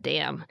 God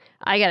damn,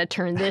 I got to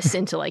turn this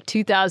into like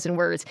 2,000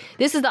 words.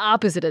 This is the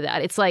opposite of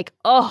that. It's like,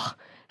 oh,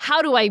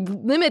 how do I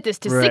limit this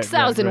to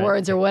 6,000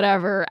 words or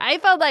whatever? I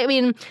felt like,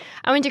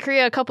 I went to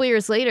Korea a couple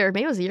years later,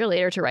 maybe it was a year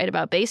later to write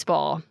about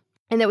baseball.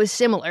 And that was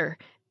similar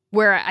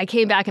where I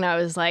came back and I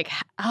was like,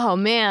 oh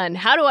man,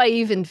 how do I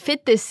even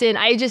fit this in?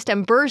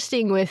 I'm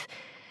bursting with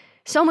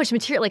so much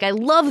material. Like I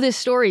love this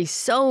story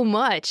so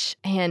much.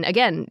 And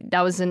again,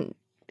 that was an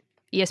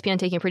ESPN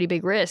taking a pretty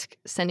big risk,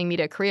 sending me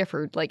to Korea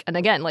for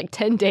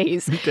 10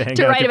 days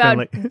to write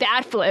about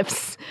bat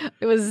flips.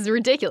 It was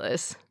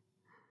ridiculous.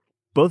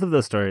 Both of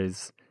those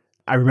stories,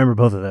 I remember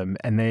both of them,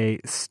 and they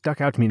stuck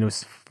out to me, and it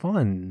was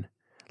fun.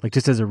 Like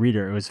just as a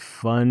reader, it was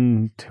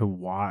fun to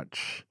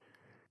watch.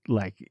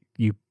 Like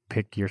you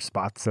pick your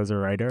spots as a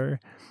writer.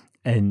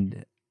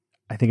 And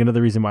I think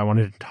another reason why I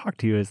wanted to talk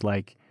to you is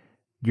like,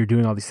 you're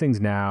doing all these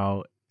things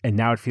now, and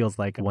now it feels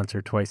like once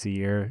or twice a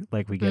year,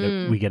 like we get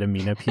a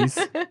Mina piece.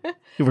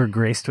 We're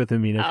graced with a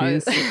Mina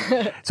piece.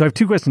 So I have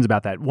 2 questions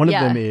about that. One of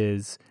them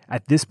is,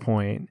 at this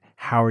point,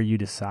 how are you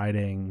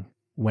deciding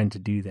when to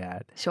do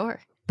that?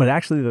 Sure. But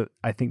actually,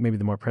 I think maybe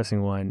the more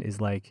pressing one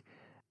is like,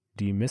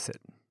 do you miss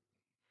it?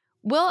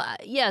 Well,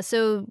 yeah.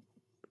 So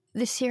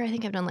this year, I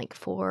think I've done like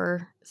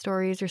 4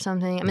 stories or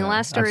something. The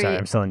last story... I'm sorry,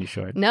 I'm selling you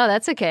short. No,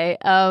 that's okay.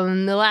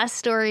 The last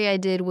story I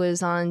did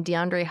was on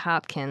DeAndre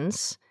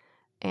Hopkins.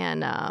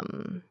 And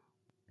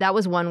that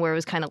was one where it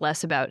was kind of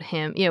less about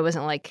him. It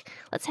wasn't like,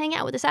 let's hang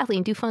out with this athlete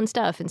and do fun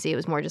stuff and see. It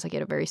was more just like he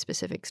had a very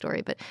specific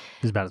story. But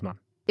it was about his mom.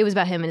 It was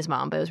about him and his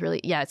mom. But it was really,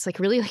 it's like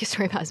really like a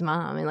story about his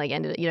mom. And like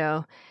ended,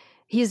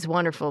 he's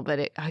wonderful.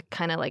 But I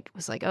kind of like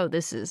was like, oh,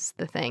 this is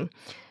the thing.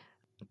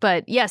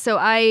 But yeah, so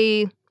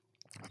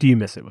Do you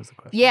miss it was the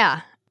question.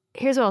 Yeah.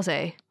 Here's what I'll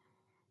say.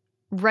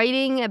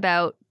 Writing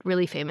about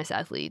really famous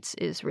athletes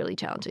is really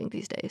challenging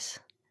these days.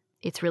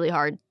 It's really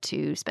hard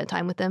to spend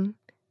time with them.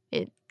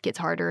 It gets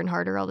harder and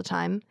harder all the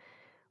time.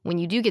 When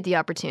you do get the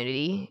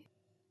opportunity,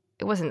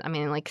 it wasn't,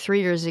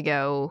 3 years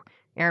ago,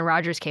 Aaron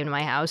Rodgers came to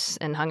my house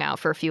and hung out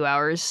for a few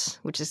hours,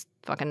 which is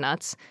fucking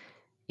nuts.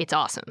 It's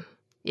awesome.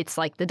 It's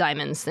like the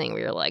Diamonds thing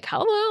where you're like, how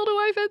the hell do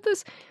I fit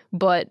this?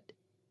 But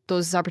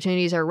those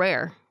opportunities are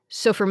rare.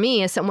 So for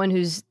me, as someone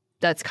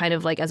that's kind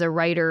of like, as a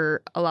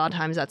writer, a lot of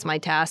times that's my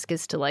task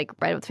is to like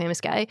write about the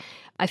famous guy.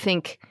 I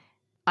think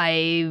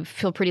I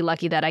feel pretty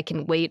lucky that I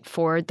can wait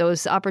for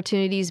those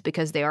opportunities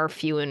because they are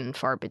few and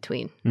far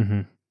between.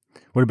 Mm-hmm.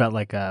 What about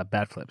like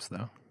bat flips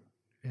though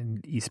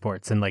in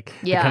esports and like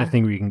the kind of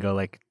thing where you can go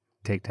like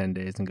take 10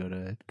 days and go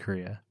to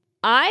Korea?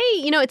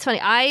 It's funny.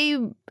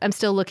 I am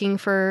still looking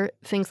for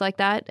things like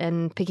that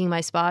and picking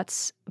my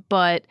spots.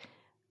 But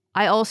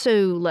I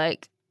also,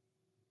 like,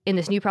 in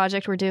this new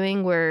project we're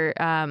doing, we're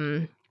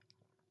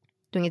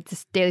doing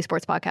this daily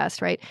sports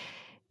podcast, right?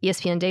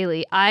 ESPN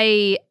Daily.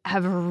 I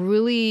have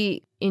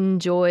really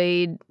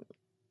enjoyed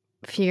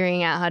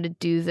figuring out how to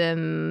do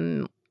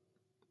them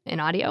in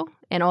audio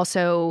and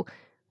also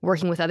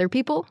working with other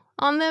people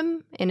on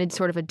them in a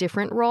sort of a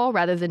different role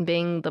rather than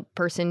being the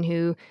person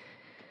who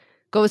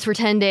goes for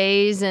 10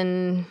 days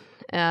and,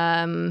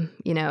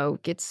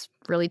 gets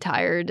really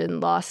tired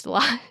and lost a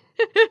lot.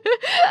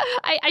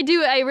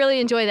 I really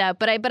enjoy that,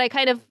 but I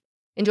kind of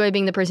enjoy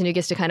being the person who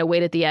gets to kind of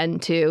wait at the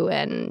end too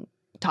and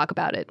talk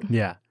about it.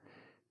 Yeah.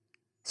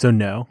 So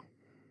no,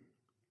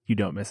 you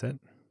don't miss it?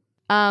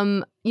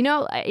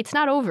 It's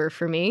not over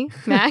for me,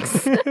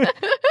 Max.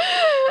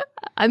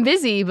 I'm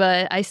busy,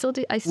 but I still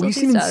do. You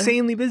seem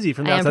insanely busy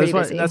from the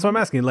outside. That's why I'm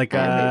asking. Like,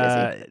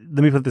 let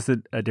me put this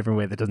a different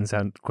way that doesn't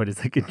sound quite as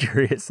like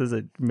injurious as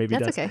it maybe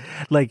does. That's okay.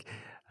 Like,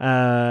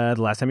 the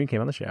last time you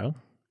came on the show,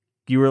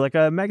 you were like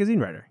a magazine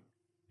writer,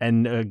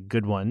 and a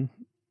good one.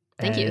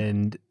 Thank you.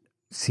 And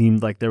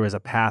seemed like there was a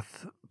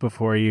path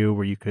before you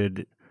where you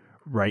could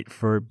write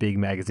for big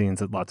magazines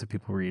that lots of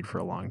people read for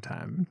a long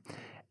time.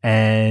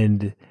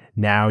 And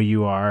now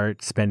you are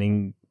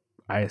spending,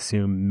 I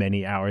assume,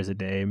 many hours a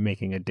day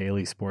making a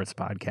daily sports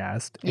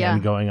podcast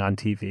and going on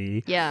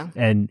TV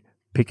and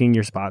picking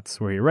your spots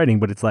where you're writing.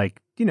 But it's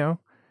like,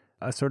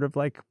 a sort of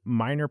like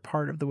minor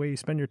part of the way you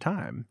spend your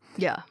time.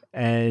 Yeah.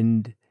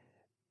 And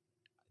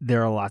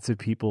there are lots of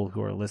people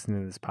who are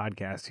listening to this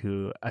podcast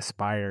who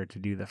aspire to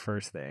do the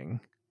first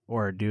thing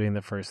or are doing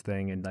the first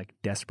thing and like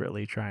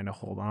desperately trying to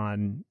hold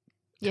on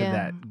to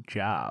that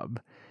job.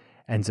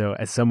 And so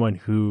as someone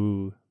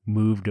who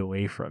moved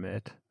away from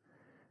it,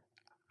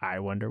 I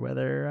wonder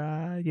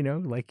whether,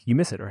 you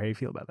miss it or how you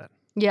feel about that.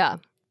 Yeah.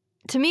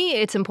 To me,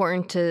 it's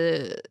important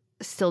to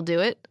still do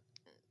it,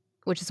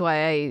 which is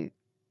why I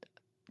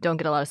don't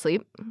get a lot of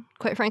sleep,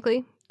 quite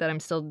frankly, that I'm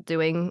still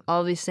doing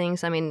all these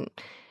things. I mean,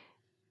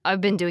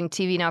 I've been doing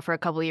TV now for a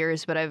couple of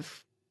years, but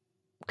I've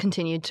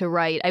continued to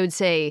write. I would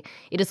say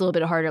it is a little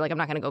bit harder. Like, I'm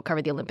not going to go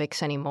cover the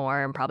Olympics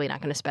anymore. I'm probably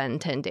not going to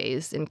spend 10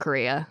 days in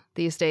Korea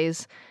these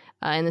days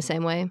in the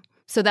same way.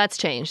 So that's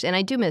changed, and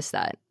I do miss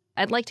that.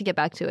 I'd like to get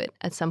back to it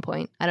at some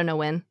point. I don't know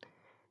when.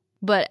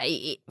 But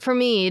for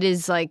me, it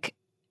is like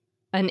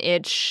an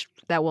itch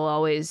that will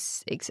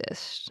always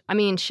exist. I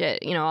mean,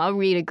 shit, I'll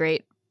read a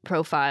great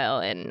profile,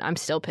 and I'm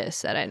still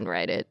pissed that I didn't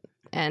write it.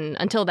 And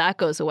until that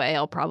goes away,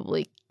 I'll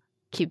probably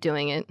keep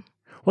doing it.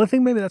 Well, I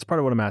think maybe that's part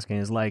of what I'm asking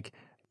is, like,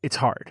 it's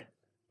hard.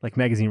 Like,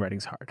 magazine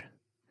writing's hard.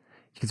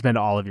 You can spend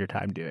all of your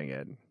time doing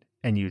it,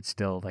 and you'd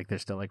still, like,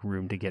 there's still, like,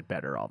 room to get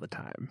better all the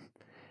time.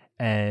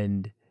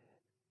 And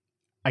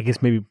I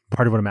guess maybe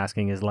part of what I'm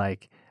asking is,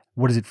 like,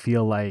 what does it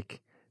feel like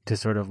to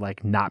sort of,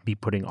 like, not be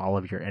putting all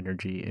of your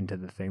energy into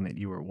the thing that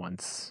you were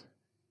once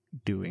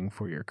doing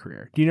for your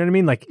career? Do you know what I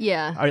mean? Like,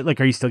 yeah.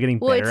 Are you still getting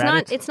better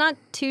at it? It's not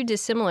too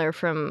dissimilar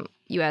from,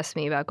 you asked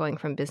me about going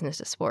from business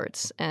to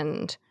sports,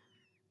 and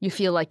you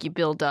feel like you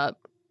build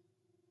up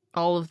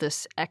all of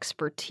this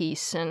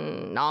expertise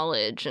and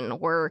knowledge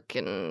and work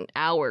and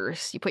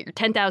hours. You put your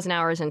 10,000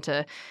 hours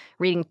into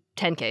reading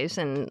 10Ks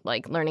and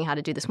like learning how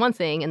to do this one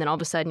thing, and then all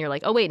of a sudden you're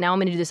like, oh wait, now I'm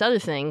going to do this other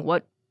thing.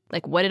 What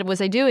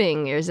was I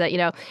doing? Or is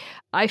that,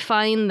 I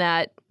find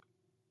that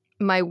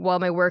while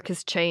my work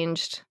has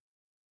changed,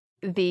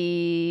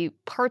 the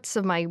parts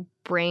of my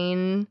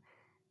brain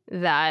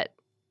that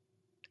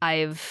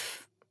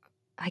I've,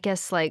 I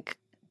guess, like,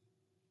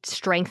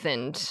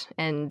 strengthened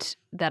and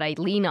that I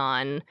lean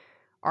on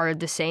are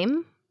the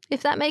same,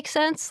 if that makes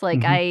sense.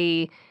 Like,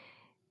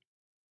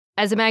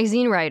 as a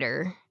magazine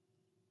writer,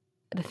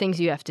 the things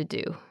you have to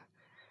do,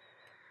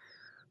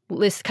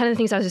 list kind of the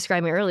things I was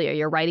describing earlier.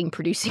 You're writing,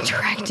 producing,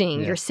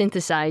 directing, you're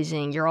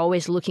synthesizing, you're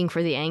always looking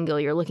for the angle,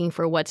 you're looking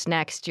for what's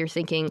next. You're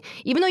thinking,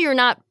 even though you're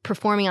not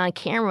performing on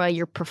camera,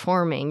 you're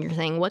performing. You're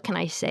saying, what can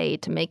I say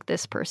to make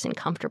this person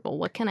comfortable?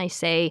 What can I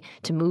say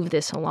to move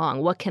this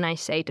along? What can I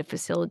say to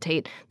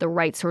facilitate the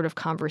right sort of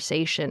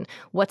conversation?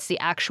 What's the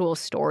actual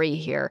story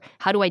here?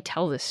 How do I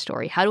tell this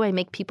story? How do I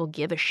make people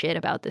give a shit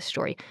about this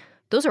story?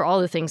 Those are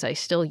all the things I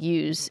still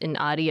use in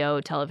audio,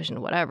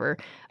 television, whatever.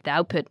 The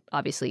output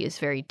obviously is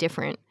very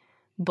different,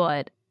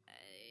 but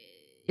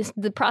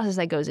the process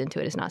that goes into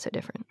it is not so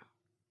different.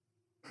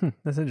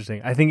 That's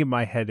interesting. I think in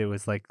my head it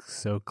was like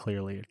so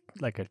clearly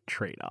like a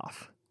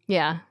trade-off.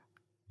 Yeah.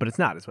 But it's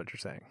not, is what you're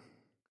saying.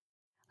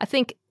 I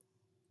think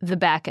the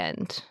back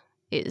end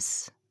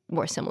is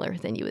more similar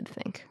than you would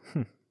think.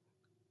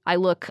 I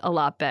look a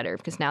lot better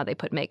because now they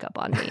put makeup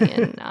on me,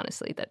 and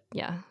honestly,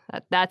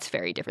 that's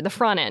very different. The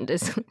front end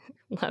is,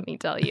 let me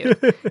tell you,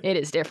 it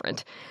is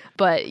different.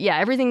 But yeah,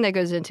 everything that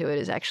goes into it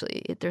is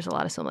actually, there's a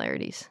lot of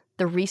similarities.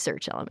 The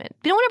research element.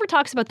 No one ever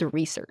talks about the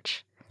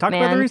research. Talk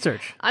about the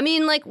research. I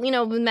mean, like,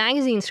 with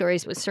magazine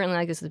stories, but certainly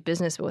like this with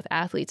business, but with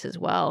athletes as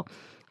well.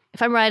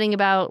 If I'm writing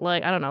about,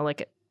 like, I don't know,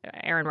 like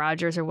Aaron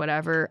Rodgers or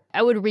whatever,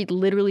 I would read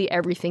literally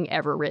everything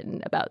ever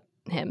written about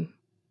him.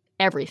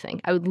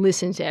 everything. I would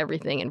listen to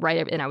everything and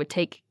write, and I would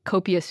take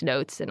copious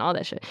notes and all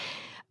that shit.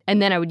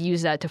 And then I would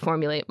use that to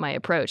formulate my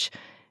approach.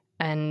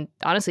 And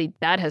honestly,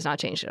 that has not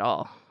changed at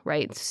all,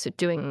 right? So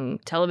doing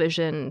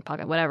television,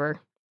 podcast, whatever,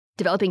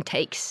 developing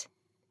takes,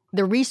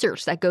 the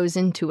research that goes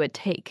into a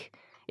take,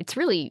 it's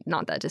really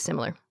not that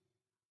dissimilar.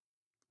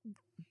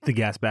 The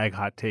gas bag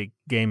hot take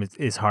game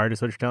is hard,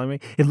 is what you're telling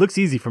me? It looks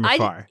easy from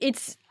afar. Maybe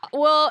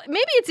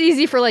it's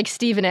easy for like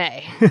Stephen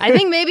A. I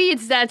think maybe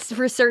that's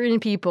for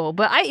certain people.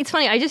 But it's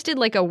funny, I just did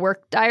like a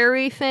work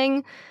diary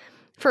thing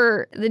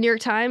for the New York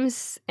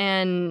Times,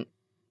 and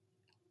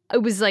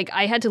it was like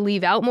I had to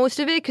leave out most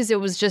of it because it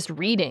was just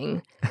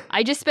reading.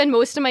 I just spend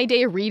most of my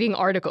day reading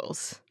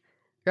articles,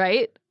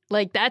 right?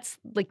 Like that's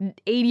like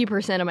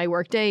 80% of my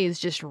workday is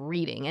just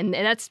reading, and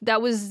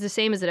that was the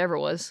same as it ever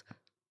was.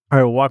 All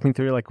right, well, walk me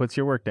through, like, what's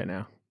your workday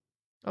now?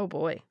 Oh,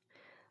 boy.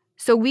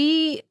 So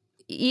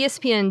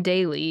ESPN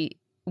Daily,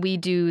 we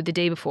do the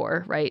day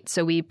before, right?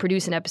 So we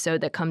produce an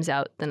episode that comes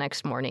out the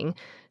next morning.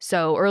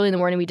 So early in the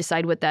morning, we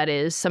decide what that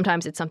is.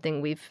 Sometimes it's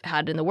something we've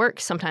had in the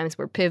works. Sometimes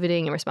we're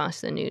pivoting in response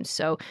to the news.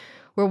 So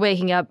we're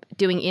waking up,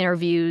 doing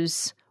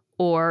interviews,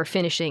 or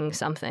finishing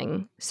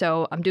something.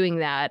 So I'm doing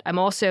that. I'm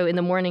also, in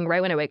the morning,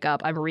 right when I wake up,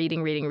 I'm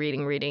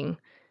reading,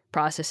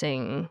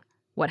 processing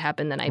what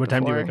happened the night before. What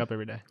time do you wake up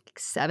every day?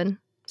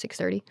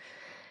 6:30.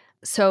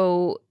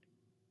 So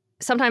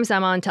sometimes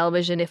I'm on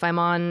television. If I'm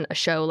on a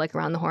show like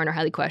Around the Horn or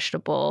Highly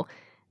Questionable,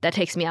 that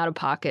takes me out of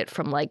pocket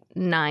from like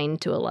 9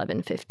 to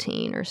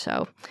 11:15 or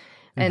so.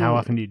 And how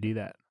often do you do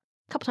that?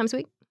 A couple times a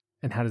week.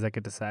 And how does that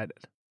get decided?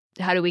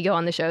 How do we go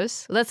on the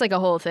shows? Well, that's like a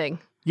whole thing.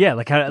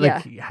 Yeah,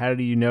 how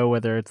do you know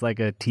whether it's like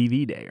a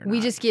TV day or not?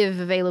 We just give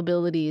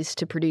availabilities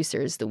to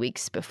producers the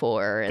weeks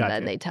before, and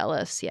then they tell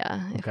us,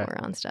 if we're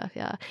on stuff,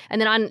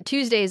 And then on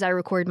Tuesdays, I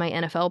record my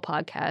NFL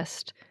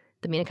podcast,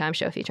 The Mina Kimes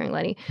Show featuring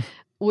Lenny,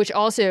 which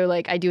also,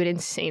 like, I do an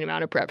insane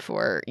amount of prep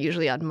for,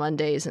 usually on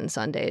Mondays and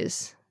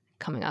Sundays,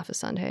 coming off a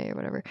Sunday or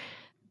whatever.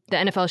 The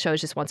NFL show is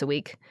just once a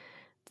week.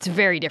 It's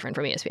very different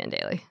from ESPN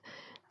Daily.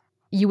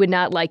 You would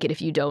not like it if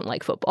you don't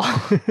like football.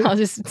 I'll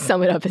just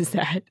sum it up as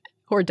that.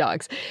 Or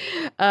dogs.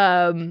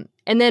 And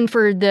then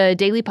for the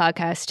daily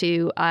podcast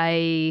too,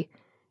 on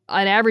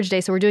average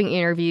day, so we're doing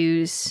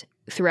interviews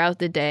throughout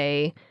the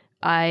day.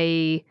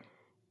 I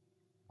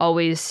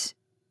always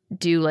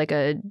do like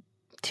a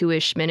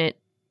 2-ish minute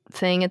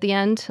thing at the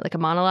end, like a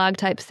monologue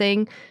type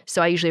thing.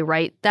 So I usually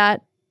write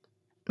that,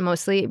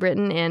 mostly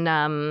written,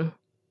 and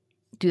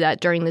do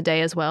that during the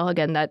day as well.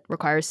 Again, that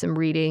requires some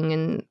reading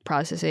and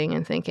processing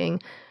and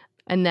thinking.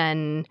 And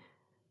then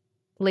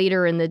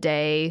later in the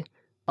day,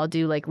 I'll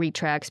do like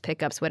retracts,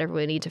 pickups, whatever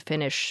we need to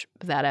finish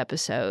that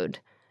episode.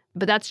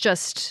 But that's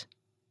just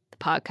the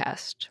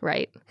podcast,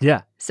 right?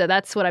 Yeah. So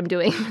that's what I'm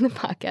doing for the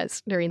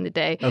podcast during the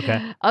day.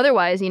 Okay.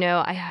 Otherwise,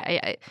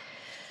 I'm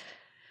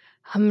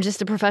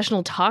just a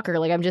professional talker.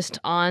 Like I'm just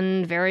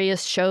on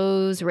various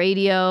shows,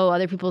 radio,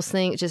 other people's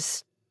things,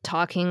 just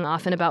talking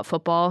often about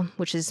football,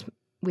 which is,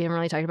 we haven't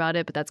really talked about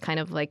it, but that's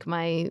kind of like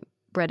my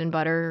bread and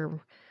butter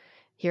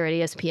here at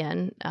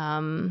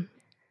ESPN.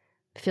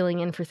 Filling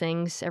in for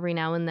things every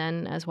now and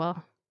then as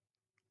well.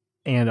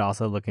 And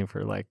also looking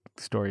for like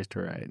stories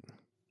to write.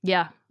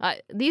 Yeah.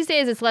 These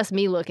days it's less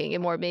me looking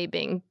and more me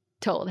being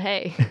told,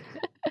 hey,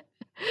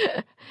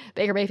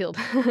 Baker Mayfield.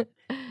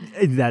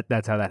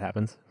 That's how that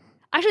happens.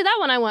 Actually, that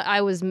one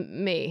I was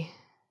me.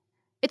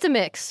 It's a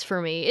mix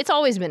for me. It's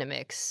always been a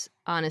mix,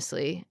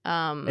 honestly.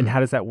 And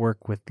how does that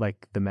work with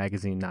like the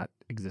magazine not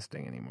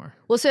existing anymore?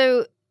 Well,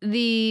 so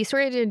the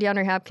story I did,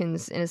 DeAndre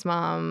Hopkins and his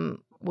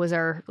mom, was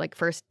our like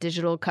first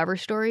digital cover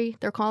story,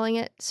 they're calling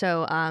it.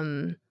 So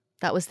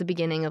that was the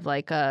beginning of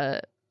like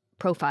a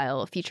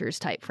profile features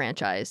type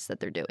franchise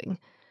that they're doing.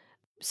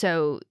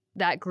 So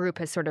that group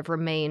has sort of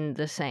remained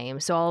the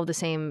same. So all of the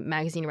same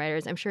magazine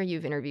writers, I'm sure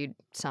you've interviewed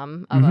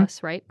some of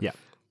us, right? Yeah.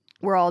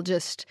 We're all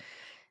just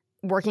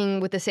working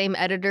with the same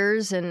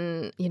editors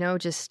and,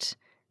 just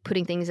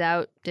putting things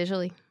out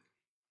digitally.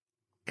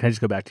 Can I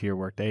just go back to your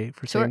workday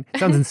for a Sure. second? It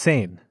sounds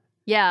insane.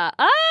 Yeah.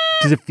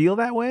 Does it feel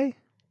that way?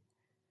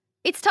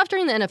 It's tough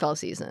during the NFL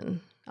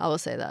season. I will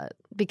say that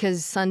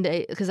because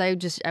I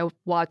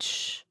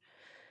watch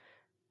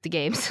the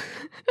games.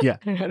 Yeah.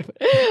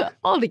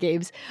 All the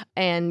games.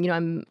 And,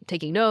 I'm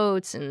taking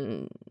notes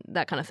and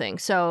that kind of thing.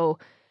 So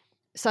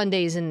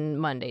Sundays and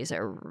Mondays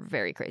are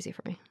very crazy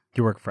for me.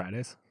 You work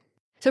Fridays?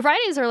 So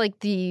Fridays are like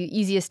the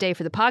easiest day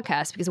for the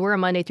podcast because we're a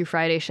Monday through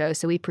Friday show.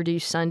 So we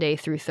produce Sunday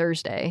through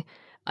Thursday.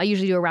 I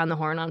usually do Around the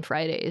Horn on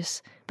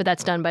Fridays, but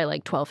that's done by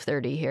like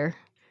 12:30 here.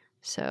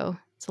 So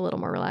it's a little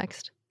more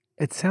relaxed.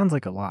 It sounds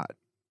like a lot.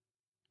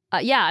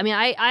 Yeah, I mean,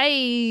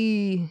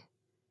 I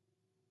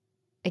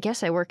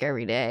guess I work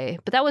every day,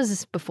 but that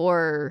was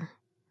before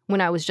when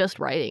I was just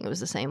writing. It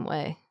was the same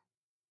way.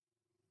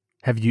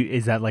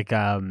 Is that like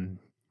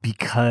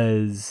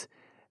because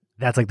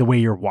that's like the way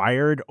you're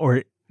wired,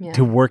 or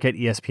to work at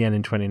ESPN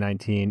in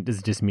 2019, does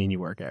it just mean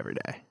you work every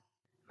day?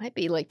 Might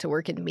be like to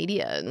work in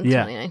media in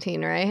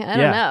 2019, right? I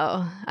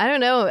don't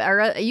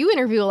know. You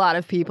interview a lot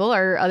of people.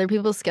 Are other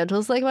people's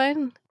schedules like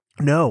mine?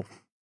 No.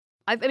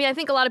 I mean, I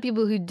think a lot of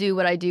people who do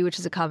what I do, which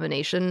is a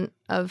combination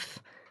of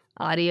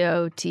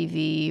audio,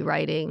 TV,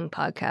 writing,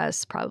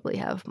 podcasts, probably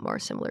have more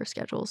similar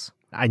schedules.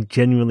 I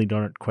genuinely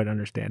don't quite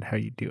understand how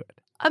you do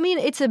it. I mean,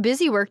 it's a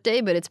busy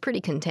workday, but it's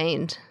pretty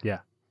contained. Yeah.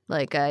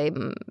 Like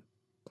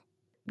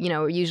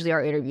usually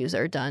our interviews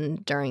are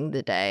done during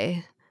the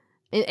day.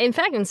 In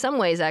fact, in some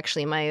ways,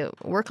 actually, my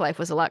work life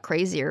was a lot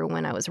crazier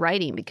when I was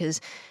writing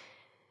because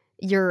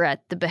you're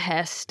at the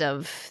behest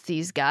of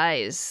these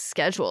guys'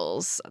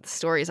 schedules, the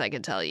stories I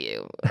could tell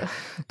you.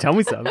 Tell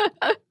me some.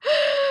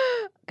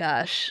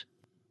 Gosh.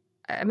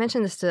 I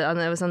mentioned this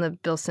I was on the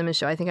Bill Simmons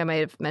show. I think I might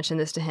have mentioned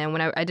this to him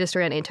when I did a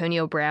story on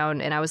Antonio Brown,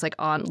 and I was like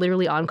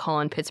literally on call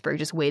in Pittsburgh,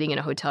 just waiting in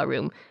a hotel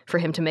room for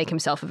him to make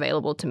himself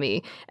available to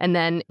me. And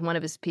then one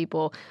of his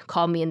people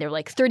called me and they're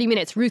like, 30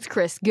 minutes, Ruth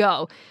Chris,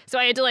 go. So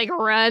I had to like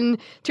run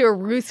to a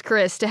Ruth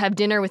Chris to have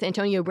dinner with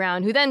Antonio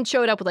Brown, who then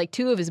showed up with like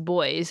 2 of his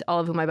boys,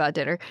 all of whom I bought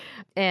dinner.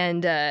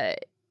 And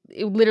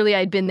literally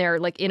I'd been there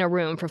like in a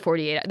room for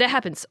 48 hours. That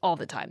happens all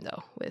the time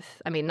though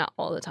not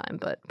all the time,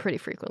 but pretty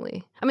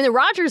frequently. I mean, the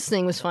Rodgers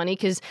thing was funny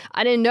because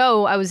I didn't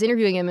know I was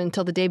interviewing him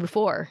until the day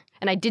before.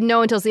 And I didn't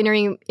know until I was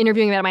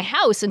interviewing him at my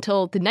house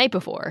until the night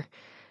before.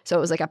 So it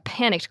was like a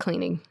panicked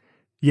cleaning.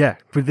 Yeah,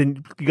 but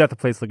then you got the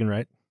place looking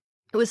right.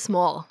 It was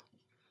small.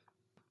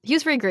 He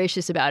was very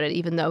gracious about it,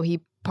 even though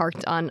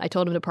I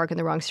told him to park in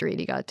the wrong street.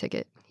 He got a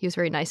ticket. He was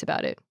very nice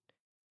about it.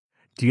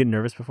 Do you get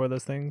nervous before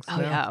those things? Oh,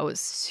 yeah, I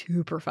was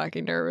super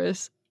fucking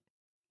nervous.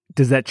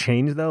 Does that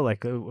change, though,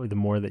 like the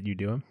more that you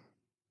do them?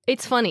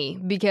 It's funny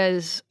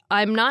because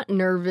I'm not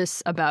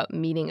nervous about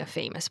meeting a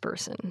famous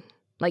person.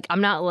 Like,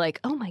 I'm not like,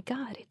 oh, my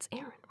God, it's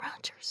Aaron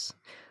Rodgers.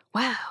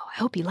 Wow, I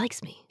hope he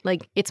likes me.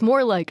 Like, it's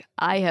more like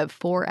I have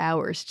 4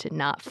 hours to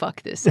not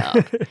fuck this up.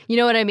 You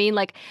know what I mean?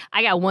 Like,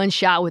 I got one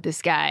shot with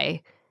this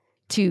guy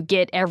to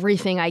get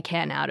everything I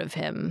can out of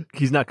him.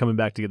 He's not coming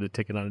back to get a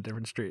ticket on a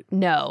different street.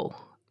 No.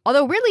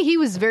 Although really he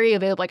was very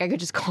available. Like I could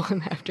just call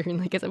him after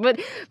and like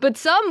but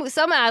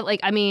some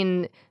like I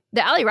mean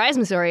the Ali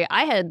Reisman story,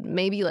 I had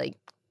maybe like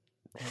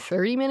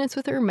 30 minutes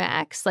with her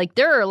max. Like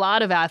there are a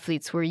lot of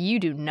athletes where you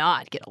do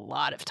not get a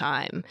lot of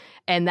time,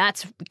 and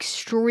that's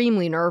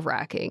extremely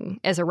nerve-wracking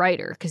as a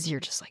writer because you're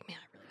just like, man.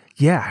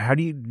 Yeah, how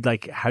do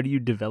you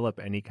develop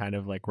any kind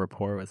of like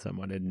rapport with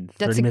someone in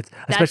 30 minutes?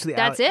 Especially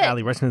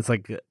Ali Reisman's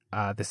like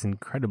this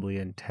incredibly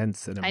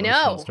intense and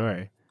emotional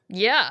story.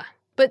 Yeah.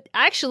 But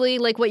actually,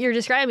 like what you're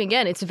describing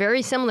again, it's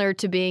very similar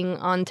to being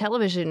on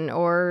television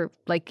or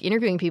like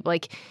interviewing people,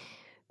 like,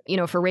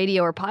 for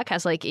radio or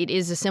podcast. Like it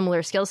is a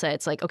similar skill set.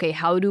 It's like, okay,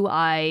 how do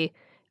I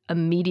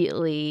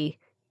immediately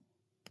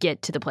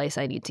get to the place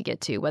I need to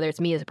get to? Whether it's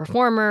me as a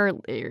performer,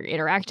 or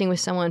interacting with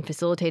someone,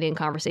 facilitating a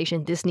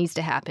conversation, this needs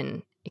to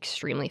happen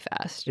extremely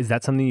fast. Is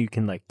that something you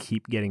can like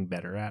keep getting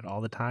better at all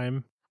the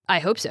time? I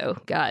hope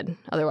so. God,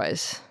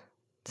 otherwise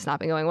it's not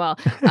been going well.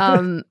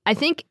 I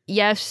think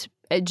yes.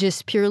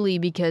 Just purely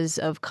because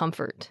of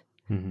comfort.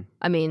 Mm-hmm.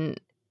 I mean,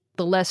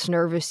 the less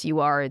nervous you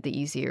are, the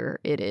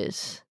easier it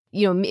is.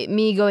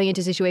 Me going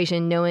into a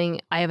situation knowing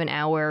I have an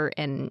hour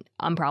and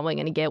I'm probably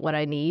going to get what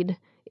I need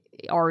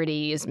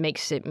already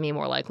makes it me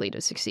more likely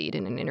to succeed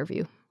in an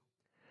interview.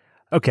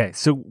 Okay,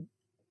 so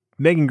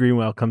Megan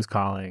Greenwell comes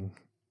calling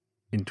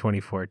in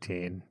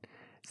 2014.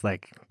 It's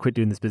like, quit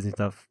doing this business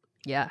stuff.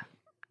 Yeah.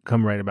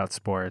 Come write about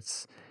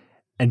sports.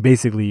 And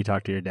basically you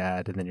talk to your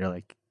dad and then you're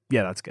like,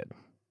 yeah, that's good.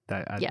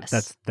 Yes.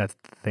 That's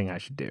the thing I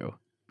should do.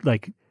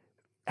 Like,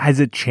 has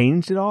it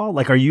changed at all?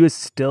 Like, are you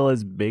still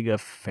as big a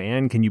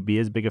fan? Can you be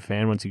as big a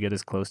fan once you get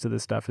as close to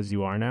this stuff as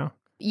you are now?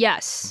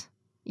 Yes.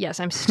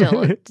 Yes, I'm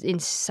still a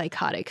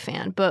psychotic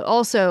fan. But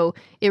also,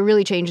 it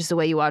really changes the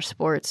way you watch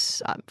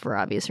sports for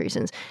obvious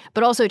reasons.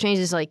 But also, it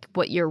changes, like,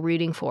 what you're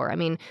rooting for. I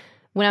mean,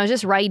 when I was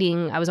just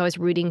writing, I was always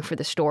rooting for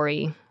the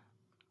story.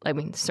 I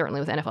mean,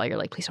 certainly with NFL, you're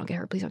like, please don't get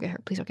hurt, please don't get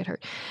hurt, please don't get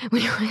hurt.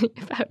 When you're writing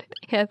about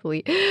an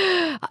athlete.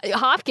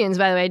 Hopkins,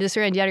 by the way, I just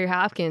read DeAndre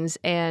Hopkins,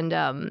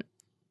 and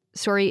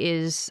story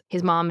is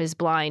his mom is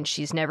blind.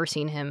 She's never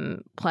seen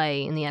him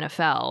play in the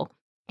NFL.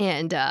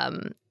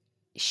 And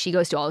she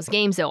goes to all his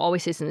games, though,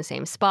 always sits in the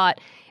same spot.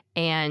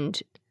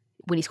 And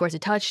when he scores a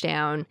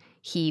touchdown,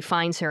 he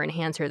finds her and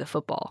hands her the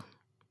football.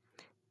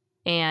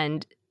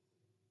 And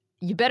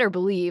you better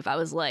believe I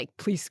was like,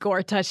 please score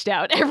a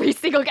touchdown every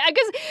single game.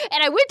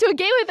 And I went to a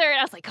game with her and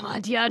I was like, come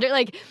on, DeAndre.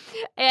 Like,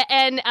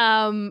 and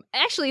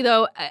actually,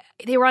 though,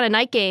 they were on a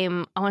night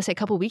game, I want to say a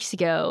couple weeks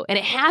ago, and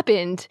it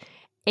happened.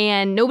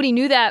 And nobody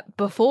knew that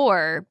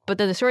before, but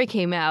then the story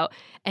came out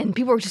and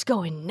people were just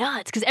going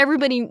nuts because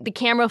the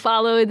camera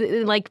followed,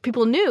 like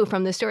people knew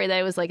from the story that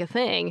it was like a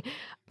thing.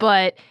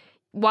 But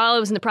while I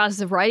was in the process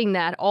of writing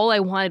that, all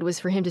I wanted was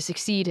for him to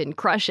succeed and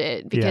crush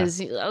it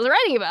because I was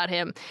writing about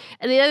him.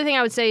 And the other thing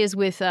I would say is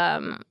with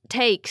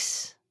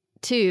takes,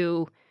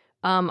 too,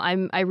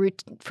 I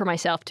root for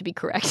myself to be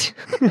correct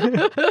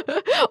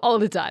all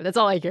the time. That's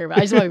all I care about.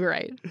 I just want to be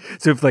right.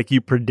 So if like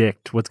you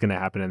predict what's going to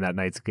happen in that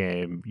night's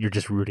game, you're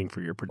just rooting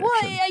for your prediction.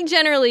 Well, I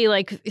generally,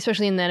 like,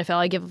 especially in the NFL,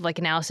 I give like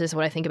analysis of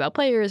what I think about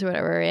players or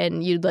whatever,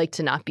 and you'd like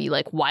to not be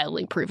like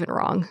wildly proven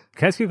wrong.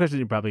 Can I ask you a question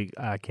you probably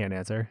can't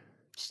answer?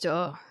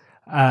 So.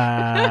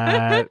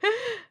 I've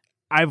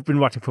been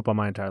watching football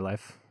my entire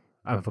life.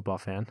 I'm a football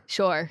fan.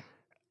 Sure.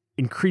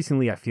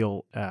 Increasingly, I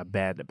feel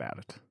bad about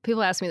it.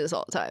 People ask me this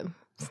all the time.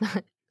 It's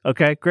not.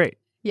 Okay, great.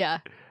 Yeah.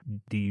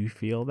 Do you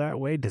feel that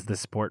way? Does the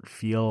sport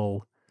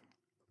feel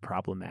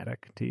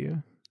problematic to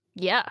you?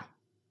 Yeah.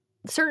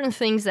 Certain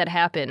things that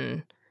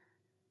happen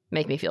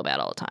make me feel bad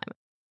all the time.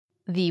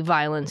 The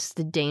violence,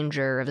 the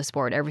danger of the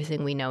sport,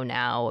 everything we know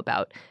now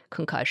about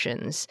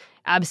concussions.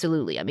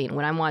 Absolutely. I mean,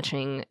 when I'm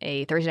watching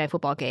a Thursday night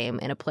football game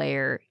and a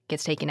player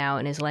gets taken out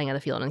and is laying on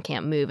the field and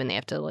can't move and they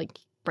have to like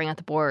bring out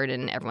the board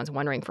and everyone's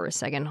wondering for a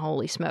second,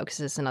 holy smokes, is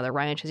this another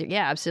Ryan Shazier?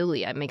 Yeah,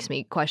 absolutely. It makes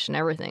me question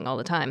everything all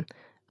the time.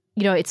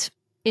 You know, it's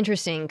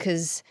interesting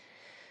because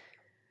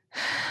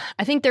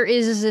I think there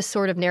is this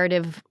sort of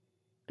narrative,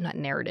 not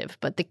narrative,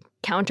 but the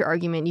counter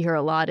argument you hear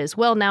a lot is,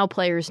 well, now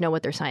players know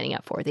what they're signing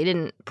up for. They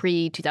didn't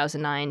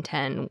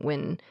pre-2009-10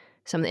 when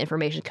some of the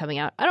information is coming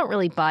out. I don't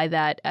really buy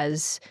that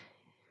as,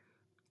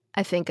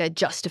 I think, a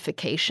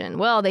justification.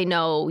 Well, they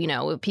know, you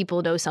know, if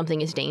people know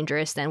something is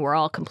dangerous, then we're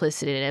all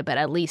complicit in it, but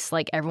at least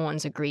like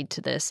everyone's agreed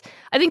to this.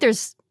 I think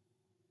there's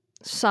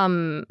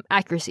some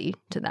accuracy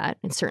to that,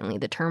 and certainly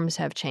the terms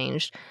have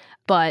changed.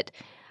 But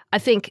I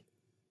think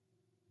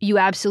you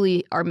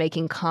absolutely are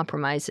making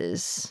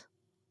compromises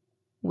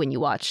when you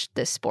watch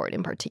this sport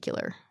in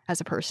particular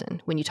as a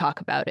person, when you talk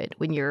about it,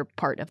 when you're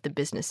part of the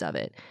business of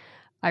it.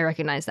 I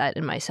recognize that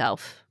in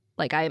myself.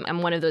 Like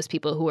I'm one of those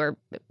people who are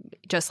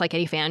just like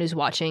any fan who's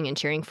watching and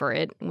cheering for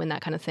it when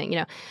that kind of thing, you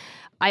know.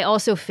 I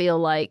also feel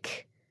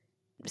like,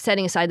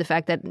 setting aside the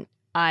fact that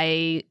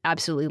I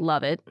absolutely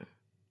love it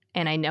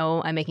and I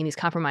know I'm making these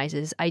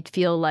compromises, I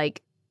feel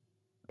like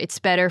it's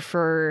better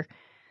for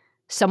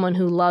someone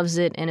who loves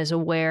it and is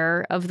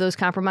aware of those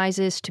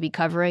compromises to be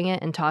covering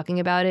it and talking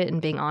about it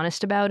and being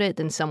honest about it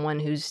than someone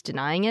who's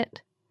denying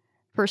it,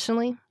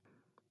 personally.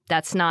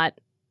 That's not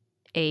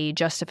a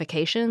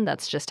justification.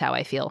 That's just how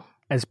I feel.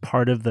 As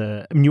part of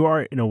the, I mean, you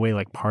are in a way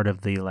like part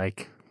of the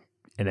like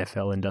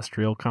NFL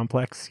industrial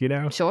complex, you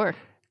know? Sure.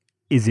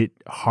 Is it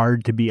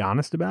hard to be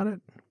honest about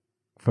it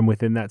from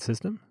within that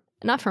system?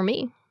 Not for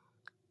me.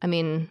 I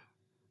mean,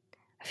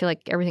 I feel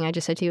like everything I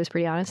just said to you was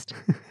pretty honest.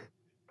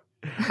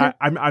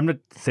 I'm not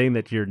saying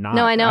that you're not.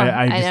 No, I know.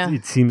 I know.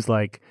 It seems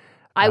like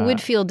I would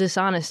feel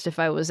dishonest if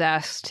I was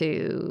asked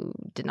to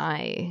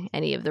deny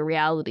any of the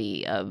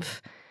reality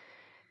of,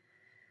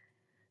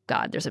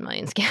 God, there's a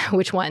million,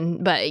 which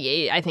one? But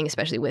I think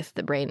especially with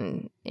the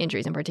brain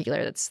injuries in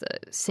particular, that's the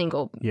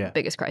single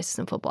biggest crisis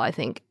in football. I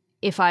think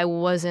if I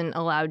wasn't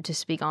allowed to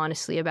speak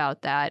honestly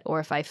about that, or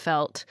if I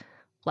felt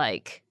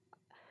like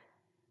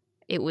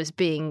it was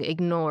being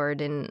ignored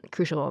in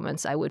crucial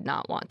moments, I would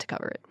not want to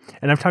cover it.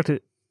 And I've talked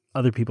to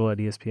other people at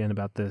ESPN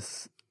about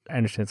this. I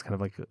understand it's kind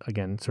of like,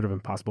 again, sort of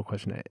impossible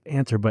question to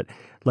answer, but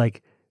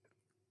like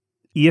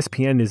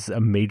ESPN is a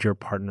major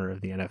partner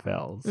of the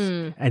NFL's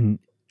and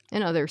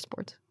other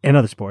sports. And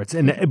other sports.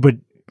 But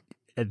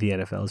the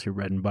NFL is your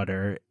bread and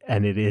butter,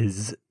 and it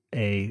is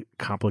a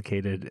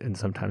complicated and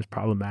sometimes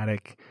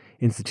problematic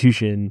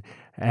institution.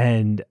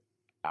 And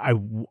I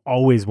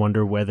always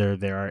wonder whether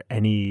there are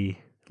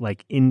any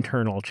like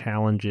internal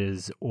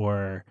challenges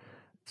or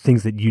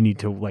things that you need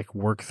to like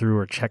work through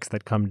or checks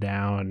that come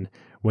down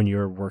when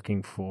you're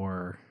working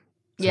for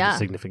a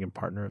significant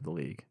partner of the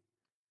league.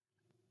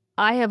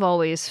 I have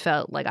always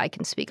felt like I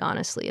can speak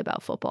honestly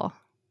about football.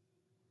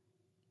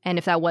 And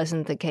if that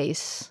wasn't the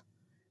case,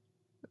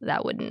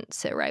 that wouldn't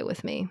sit right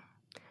with me.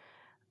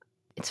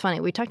 It's funny.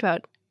 We talked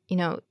about, you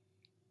know,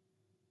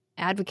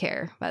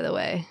 Advocare, by the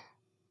way.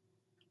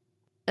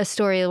 A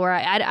story where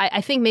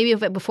I think maybe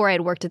before I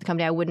had worked at the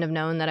company, I wouldn't have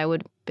known that I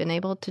would have been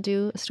able to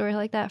do a story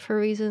like that for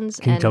reasons.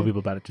 Can you tell people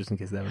about it just in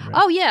case they haven't read?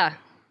 Oh, yeah.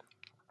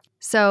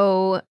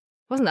 So it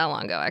wasn't that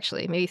long ago,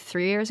 actually. Maybe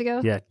 3 years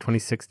ago? Yeah,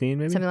 2016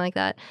 maybe? Something like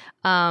that.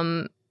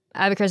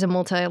 Advocare is a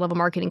multi-level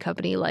marketing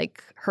company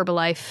like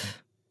Herbalife,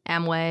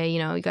 Amway. You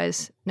know, you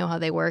guys know how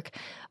they work.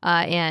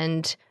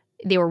 And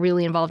they were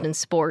really involved in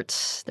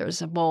sports. There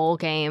was a bowl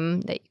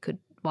game that you could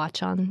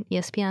watch on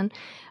ESPN.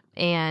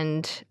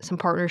 And some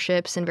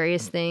partnerships and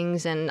various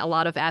things, and a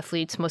lot of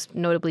athletes, most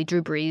notably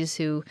Drew Brees,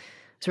 who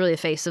was really the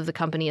face of the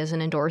company as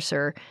an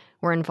endorser,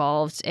 were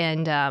involved.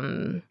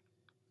 And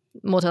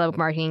multi-level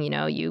marketing, you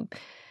know, you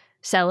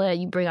sell it,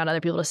 you bring on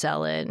other people to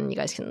sell it, and you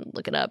guys can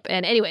look it up.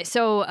 And anyway,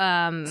 so it's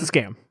a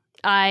scam.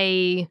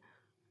 I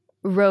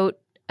wrote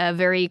a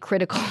very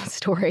critical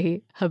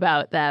story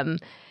about them,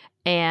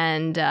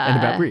 and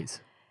about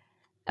Brees.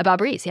 About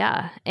Brees,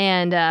 yeah.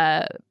 And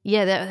that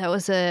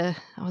was an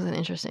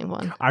interesting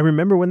one. I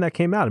remember when that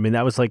came out. I mean,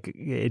 that was like,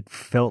 it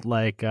felt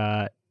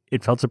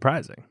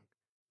surprising.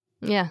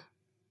 Yeah.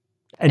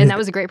 And that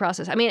was a great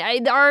process. I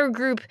mean, our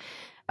group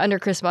under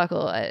Chris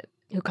Buckle,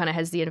 who kind of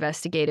has the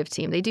investigative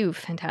team, they do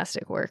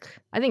fantastic work.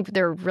 I think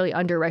they're really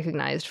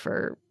under-recognized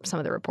for some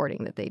of the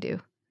reporting that they do.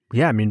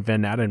 Yeah, I mean,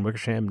 Van Natta and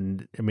Wickersham,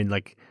 and I mean,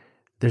 like,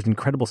 there's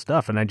incredible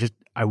stuff. And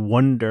I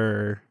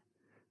wonder,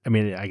 I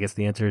mean, I guess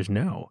the answer is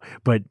no,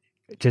 but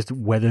just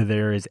whether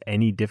there is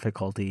any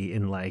difficulty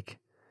in, like,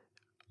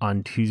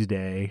 on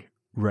Tuesday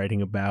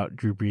writing about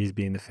Drew Brees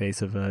being the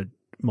face of a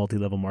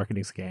multi-level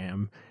marketing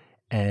scam,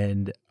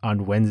 and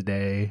on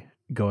Wednesday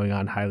going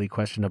on Highly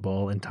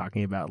Questionable and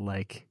talking about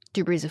like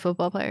Drew Brees, a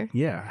football player?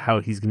 Yeah, how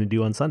he's going to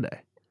do on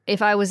Sunday.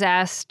 If I was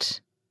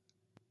asked,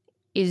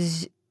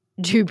 is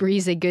Drew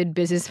Brees a good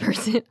business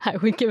person, I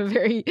would give a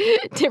very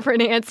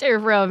different answer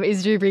from,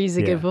 is Drew Brees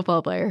a good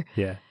football player?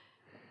 Yeah.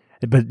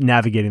 But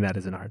navigating that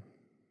isn't hard.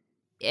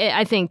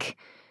 I think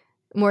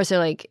more so,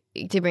 like,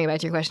 to bring it back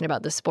to your question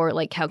about the sport,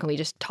 like, how can we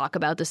just talk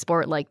about the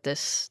sport like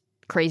this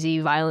crazy,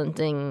 violent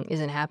thing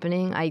isn't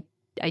happening? I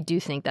do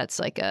think that's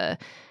like a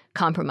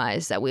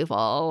compromise that we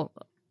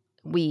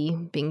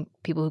being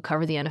people who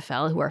cover the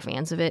NFL, who are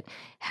fans of it,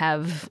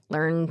 have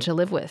learned to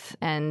live with.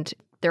 And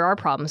there are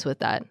problems with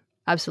that.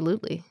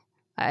 Absolutely.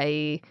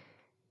 I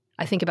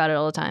think about it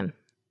all the time.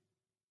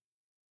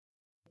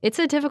 It's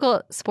a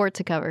difficult sport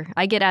to cover.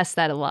 I get asked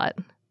that a lot.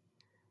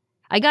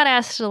 I got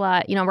asked a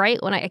lot,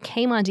 right when I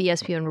came onto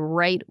ESPN,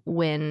 right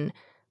when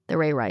the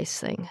Ray Rice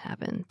thing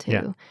happened too.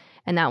 Yeah.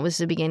 And that was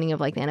the beginning of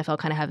like the NFL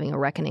kind of having a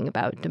reckoning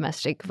about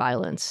domestic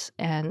violence.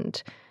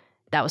 And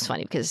that was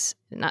funny because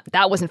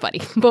that wasn't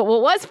funny. But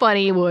what was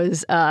funny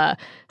was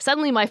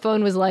suddenly my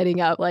phone was lighting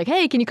up like,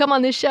 hey, can you come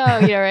on this show?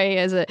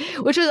 Right?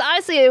 Which was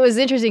honestly, it was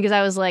interesting because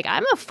I was like,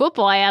 I'm a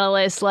football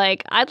analyst.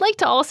 Like, I'd like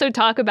to also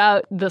talk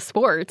about the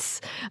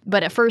sports.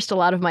 But at first, a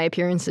lot of my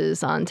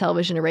appearances on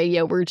television and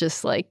radio were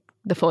just like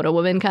the photo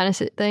woman kind of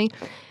thing.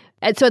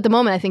 And so at the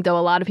moment, I think, though, a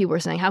lot of people are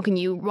saying, how can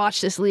you watch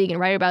this league and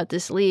write about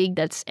this league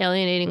that's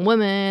alienating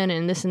women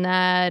and this and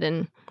that?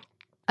 And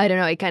I don't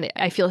know,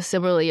 I feel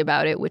similarly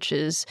about it, which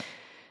is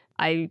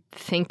I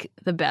think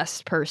the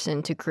best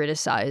person to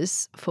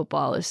criticize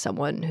football is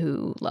someone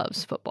who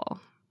loves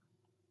football.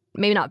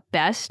 Maybe not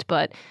best,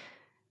 but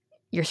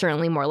you're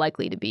certainly more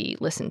likely to be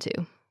listened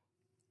to.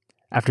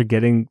 After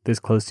getting this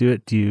close to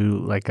it, do you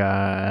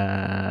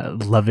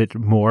love it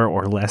more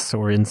or less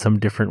or in some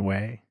different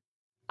way?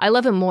 I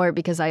love it more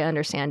because I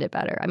understand it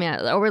better. I mean,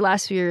 over the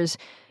last few years,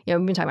 we've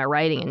been talking about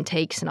writing and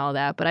takes and all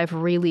that, but I've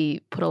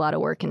really put a lot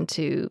of work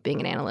into being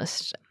an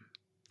analyst.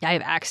 I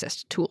have access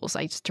to tools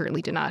I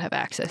certainly did not have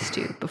access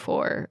to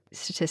before,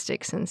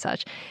 statistics and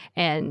such.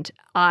 And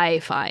I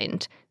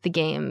find the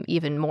game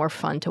even more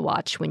fun to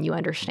watch when you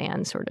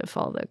understand sort of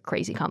all the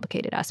crazy,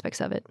 complicated aspects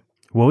of it.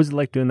 What was it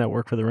like doing that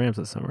work for the Rams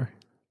this summer?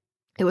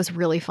 It was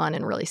really fun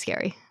and really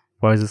scary.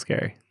 Why was it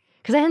scary?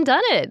 Because I hadn't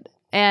done it,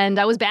 and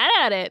I was bad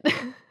at it.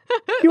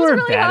 You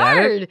weren't bad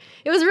at it.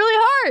 It was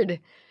really hard.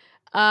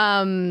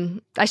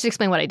 I should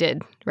explain what I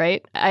did,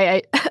 right?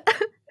 I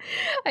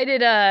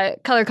did a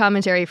color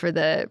commentary for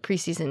the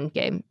preseason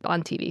game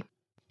on TV.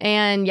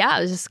 And yeah,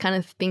 I was just kind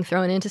of being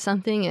thrown into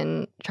something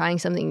and trying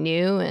something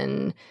new.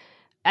 And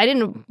I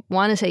didn't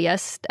want to say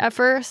yes at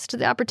first to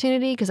the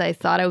opportunity because I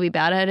thought I would be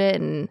bad at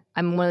it. And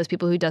I'm one of those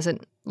people who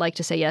doesn't like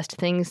to say yes to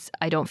things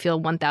I don't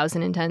feel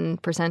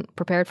 1,010%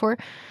 prepared for.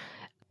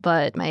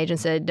 But my agent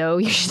said, no,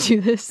 you should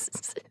do this.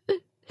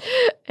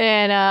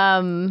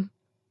 And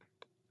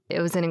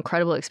it was an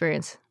incredible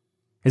experience.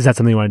 Is that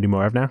something you want to do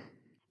more of now?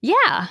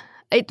 Yeah.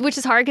 Which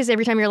is hard because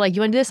every time you're like,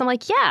 you want to do this? I'm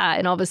like, yeah.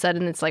 And all of a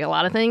sudden it's like a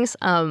lot of things.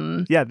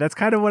 Yeah, that's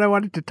kind of what I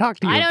wanted to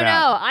talk to you about.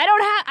 I don't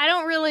know. I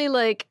don't really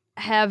like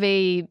have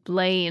a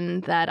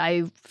lane that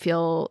I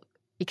feel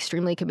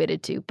extremely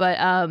committed to. But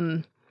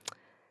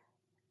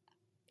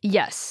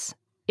yes,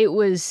 it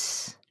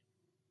was...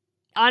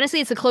 Honestly,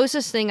 it's the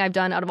closest thing I've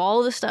done out of all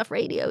of the stuff,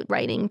 radio,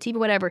 writing, TV,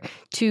 whatever,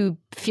 to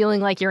feeling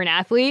like you're an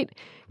athlete.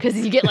 Because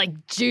you get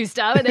like juiced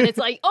up and then it's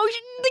like, oh,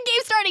 the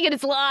game's starting and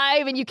it's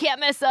live and you can't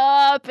mess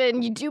up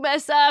and you do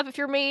mess up if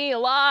you're me a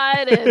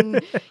lot and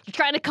you're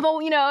trying to come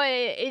on,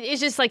 it's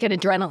just like an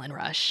adrenaline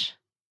rush.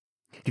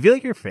 Do you feel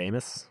like you're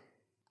famous?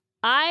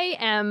 I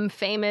am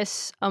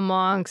famous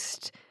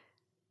amongst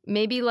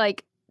maybe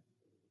like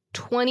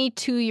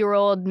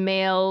 22-year-old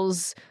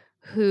males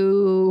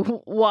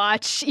who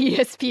watch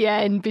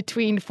ESPN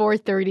between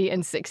 4:30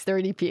 and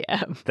 6:30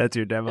 p.m. That's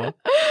your demo?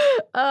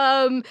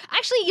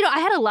 Actually, I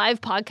had a live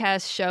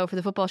podcast show for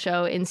the football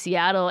show in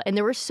Seattle, and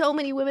there were so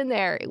many women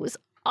there. It was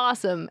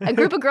awesome. A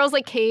group of girls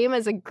like came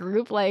as a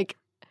group, like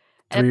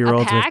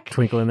 3-year-olds with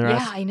twinkle in their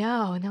eyes. Yeah, I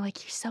know. And they're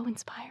like, "You're so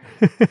inspiring."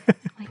 I'm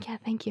like, "Yeah,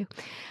 thank you."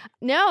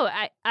 No,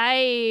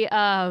 I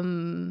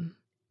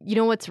you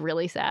know what's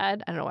really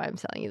sad? I don't know why I'm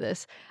telling you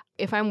this.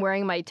 If I'm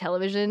wearing my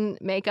television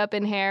makeup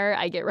and hair,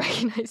 I get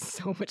recognized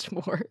so much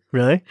more.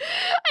 Really?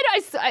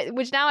 I know,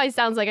 which now I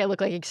sounds like I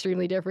look like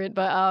extremely different,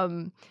 but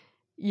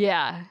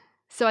yeah.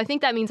 So I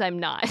think that means I'm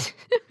not.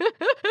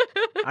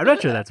 I'm not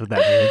sure that's what that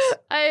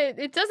means.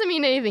 It doesn't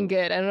mean anything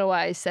good. I don't know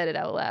why I said it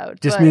out loud.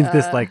 Just means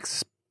this like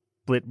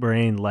split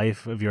brain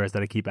life of yours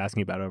that I keep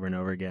asking about over and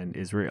over again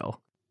is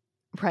real.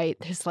 Right.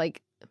 There's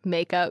like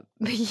makeup.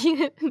 Not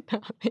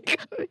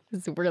makeup.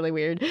 It's really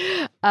weird.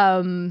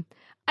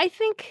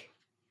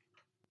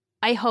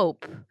 I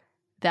hope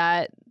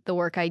that the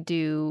work I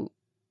do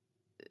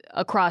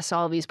across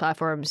all of these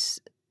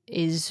platforms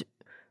is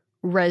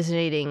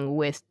resonating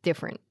with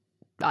different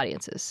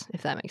audiences,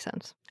 if that makes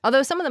sense.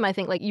 Although some of them, I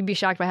think, like, you'd be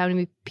shocked by how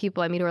many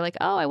people I meet who are like,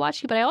 oh, I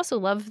watch you, but I also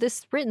love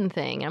this written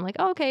thing. And I'm like,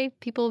 oh, okay,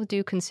 people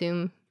do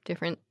consume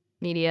different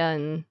media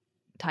and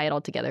tie it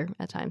all together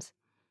at times.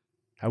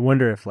 I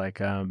wonder if, like,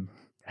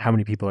 how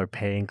many people are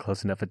paying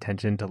close enough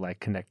attention to, like,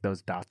 connect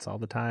those dots all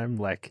the time.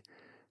 Like,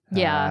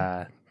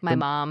 yeah, my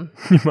mom.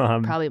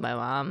 Mom. Probably my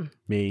mom.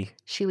 Me.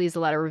 She leaves a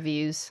lot of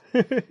reviews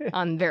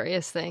on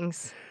various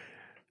things.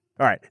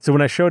 All right. So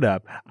when I showed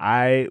up,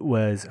 I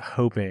was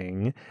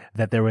hoping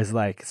that there was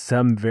like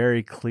some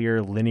very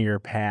clear linear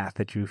path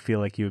that you feel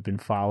like you've been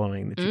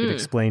following that you could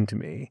explain to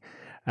me.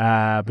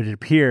 But it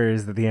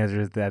appears that the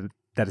answer is that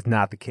is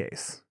not the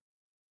case.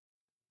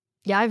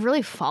 Yeah, I've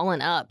really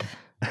fallen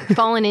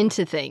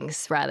into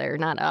things, rather,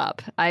 not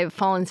up. I've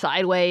fallen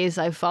sideways.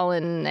 I've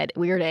fallen at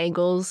weird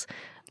angles.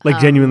 Like,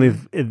 genuinely,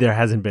 there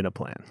hasn't been a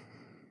plan.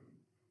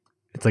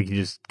 It's like you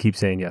just keep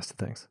saying yes to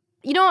things.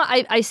 You know,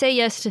 I say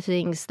yes to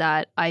things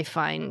that I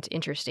find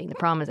interesting. The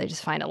problem is I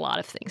just find a lot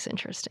of things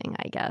interesting,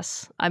 I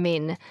guess. I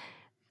mean,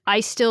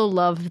 I still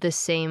love the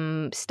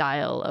same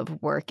style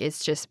of work.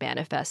 It's just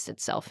manifests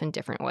itself in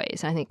different ways.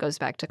 And I think it goes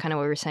back to kind of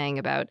what we were saying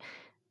about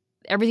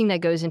everything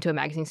that goes into a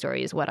magazine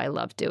story is what I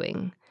love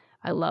doing.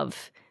 I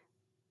love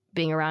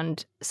being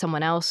around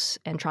someone else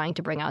and trying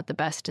to bring out the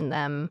best in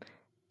them,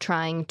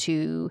 trying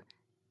to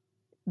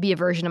be a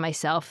version of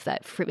myself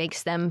that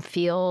makes them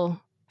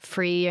feel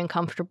free and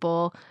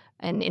comfortable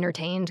and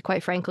entertained,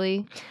 quite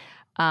frankly.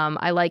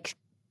 I like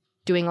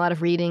doing a lot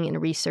of reading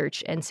and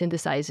research and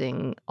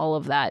synthesizing all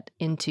of that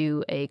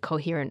into a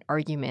coherent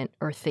argument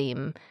or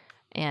theme.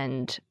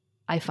 And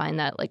I find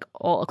that, like,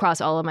 all across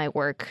all of my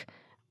work,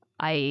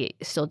 I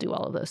still do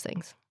all of those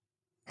things.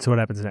 So what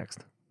happens next?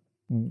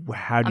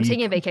 I'm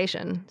taking a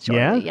vacation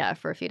shortly, yeah,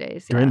 for a few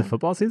days. During the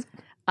football season?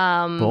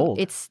 Bold.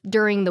 It's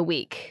during the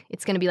week.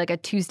 It's going to be like a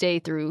Tuesday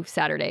through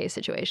Saturday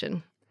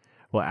situation.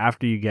 Well,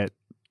 after you get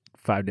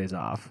 5 days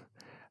off,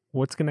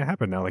 what's going to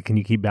happen now? Like, can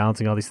you keep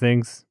balancing all these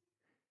things?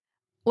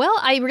 Well,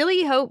 I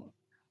really hope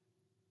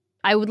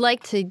I would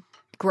like to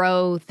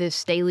grow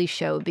this daily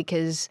show,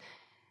 because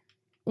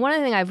one of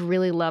the things I've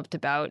really loved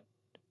about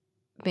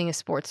being a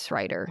sports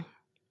writer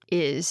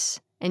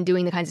and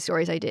doing the kinds of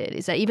stories I did,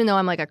 is that even though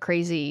I'm like a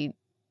crazy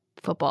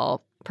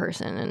football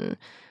person and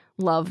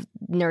love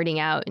nerding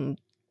out and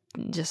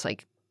just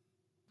like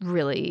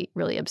really,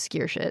 really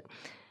obscure shit,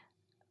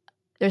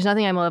 there's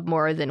nothing I love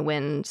more than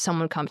when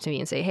someone comes to me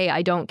and say, hey,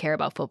 I don't care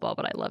about football,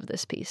 but I love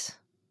this piece.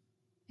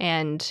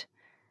 And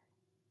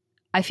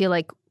I feel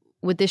like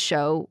with this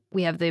show,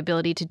 we have the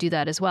ability to do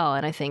that as well.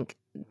 And I think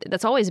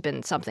that's always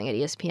been something at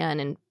ESPN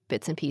in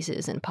bits and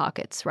pieces and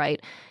pockets,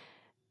 right?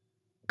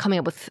 Coming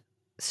up with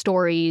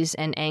stories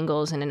and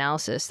angles and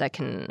analysis that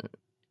can,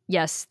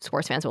 yes,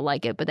 sports fans will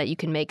like it, but that you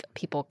can make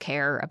people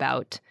care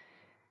about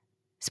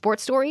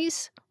sports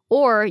stories,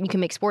 or you can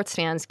make sports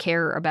fans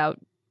care about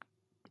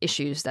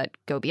issues that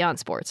go beyond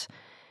sports.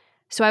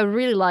 So I would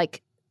really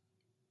like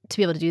to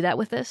be able to do that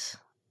with this.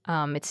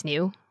 It's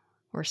new.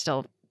 We're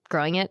still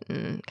growing it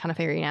and kind of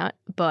figuring it out,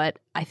 but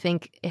I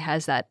think it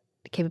has that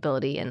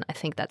capability, and I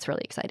think that's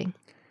really exciting.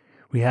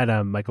 We had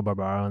Michael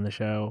Barbaro on the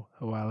show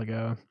a while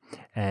ago,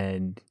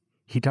 and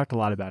he talked a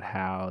lot about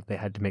how they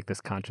had to make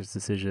this conscious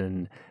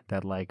decision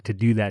that, like, to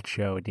do that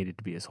show, it needed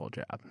to be his whole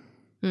job.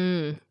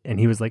 And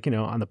he was, like,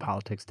 on the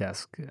politics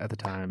desk at the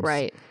Times.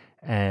 Right.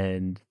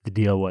 And the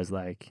deal was,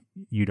 like,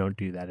 you don't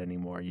do that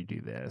anymore. You do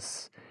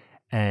this.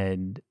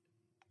 And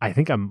I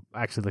think I'm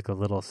actually, like, a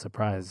little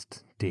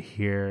surprised to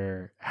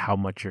hear how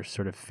much you're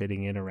sort of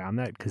fitting in around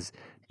that, because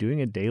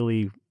doing a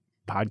daily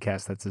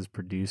podcast that's as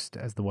produced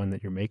as the one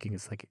that you're making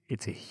is, like,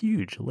 it's a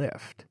huge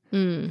lift.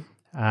 And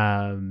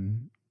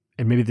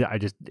maybe I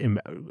just am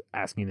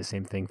asking the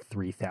same thing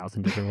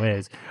 3,000 different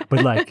ways.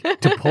 But, like,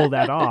 to pull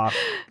that off,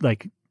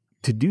 like,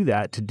 to do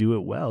that, to do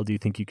it well, do you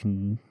think you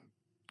can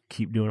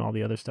keep doing all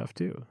the other stuff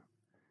too?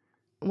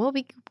 Well,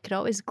 we could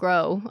always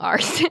grow our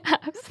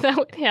staffs. That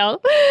would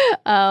help.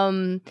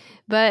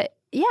 But,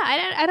 yeah,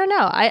 I don't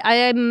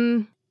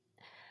know.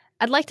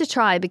 I'd like to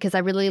try, because I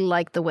really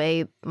like the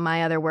way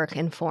my other work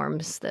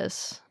informs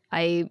this.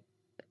 I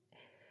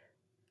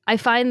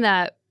find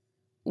that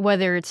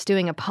whether it's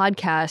doing a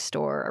podcast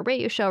or a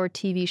radio show or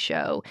TV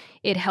show,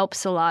 it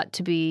helps a lot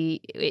to be,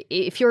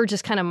 if you're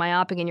just kind of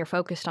myopic and you're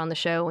focused on the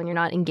show and you're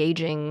not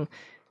engaging,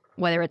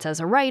 whether it's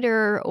as a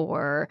writer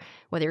or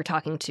whether you're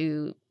talking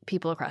to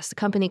people across the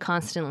company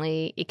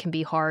constantly, it can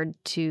be hard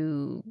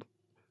to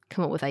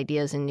come up with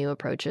ideas and new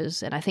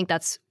approaches. And I think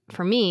that's,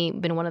 for me,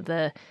 been one of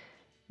the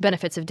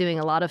benefits of doing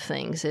a lot of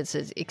things. It's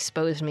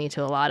exposed me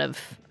to a lot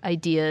of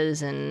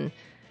ideas and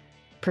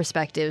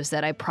perspectives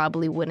that I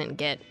probably wouldn't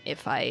get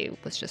if I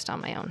was just on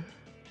my own.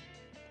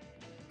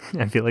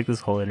 I feel like this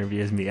whole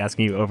interview is me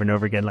asking you over and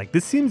over again, like,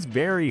 this seems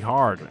very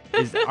hard.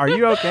 Are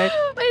you okay?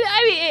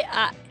 I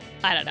mean,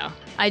 I don't know.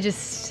 I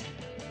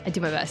do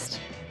my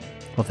best.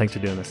 Well, thanks for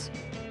doing this.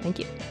 Thank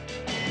you.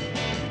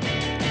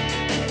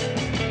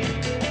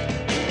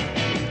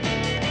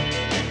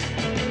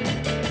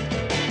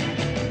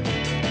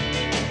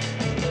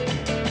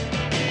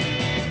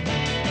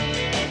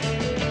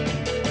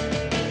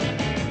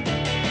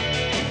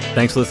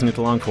 Thanks for listening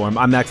to Longform.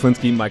 I'm Max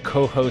Linsky. My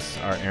co-hosts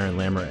are Aaron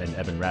Lammer and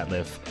Evan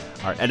Ratliff.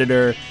 Our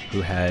editor,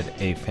 who had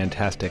a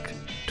fantastic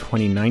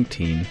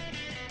 2019,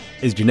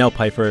 is Janelle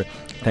Pfeiffer.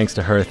 Thanks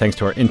to her. Thanks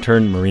to our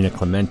intern, Marina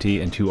Clementi,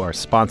 and to our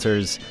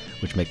sponsors,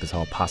 which make this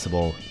all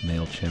possible,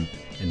 MailChimp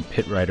and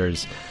Pit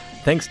Writers.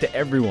 Thanks to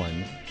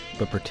everyone,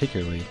 but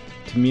particularly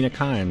to Mina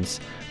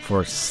Kimes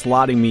for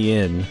slotting me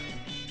in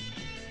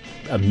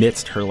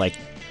amidst her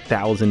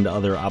 1,000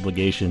 other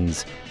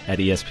obligations at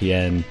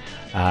ESPN.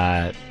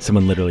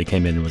 Someone literally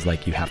came in and was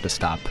like, you have to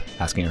stop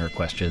asking her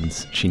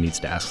questions. She needs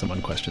to ask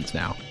someone questions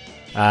now.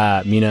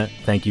 Mina,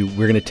 thank you.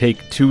 We're going to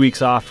take 2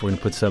 weeks off. We're going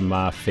to put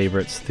some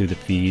favorites through the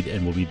feed,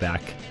 and we'll be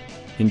back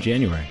in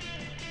January.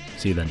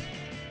 See you then.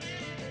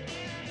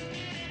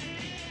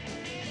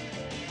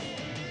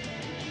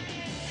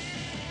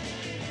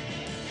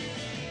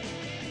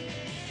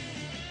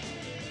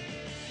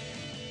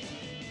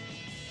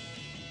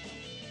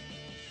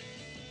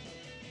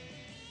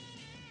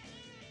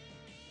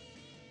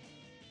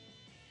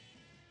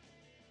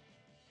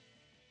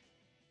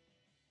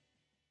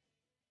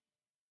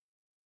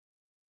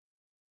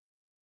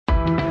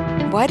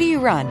 Why do you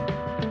run?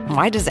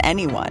 Why does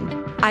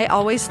anyone? I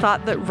always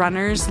thought that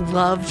runners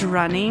loved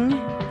running,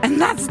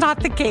 and that's not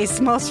the case.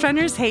 Most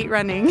runners hate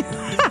running,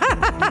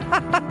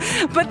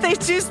 but they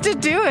choose to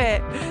do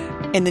it.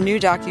 In the new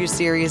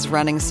docuseries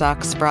Running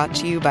Sucks, brought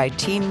to you by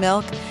Team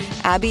Milk,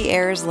 Abby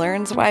Ayers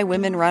learns why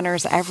women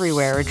runners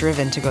everywhere are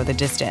driven to go the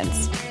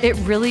distance. It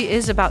really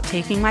is about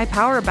taking my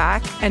power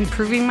back and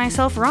proving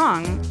myself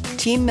wrong.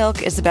 Team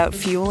Milk is about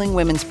fueling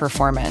women's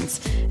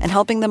performance and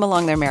helping them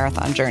along their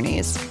marathon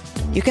journeys.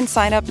 You can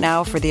sign up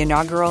now for the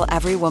inaugural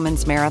Every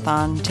Woman's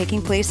Marathon, taking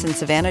place in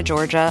Savannah,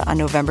 Georgia on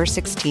November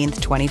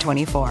 16th,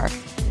 2024.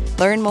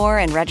 Learn more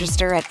and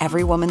register at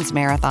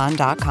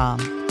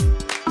everywomansmarathon.com.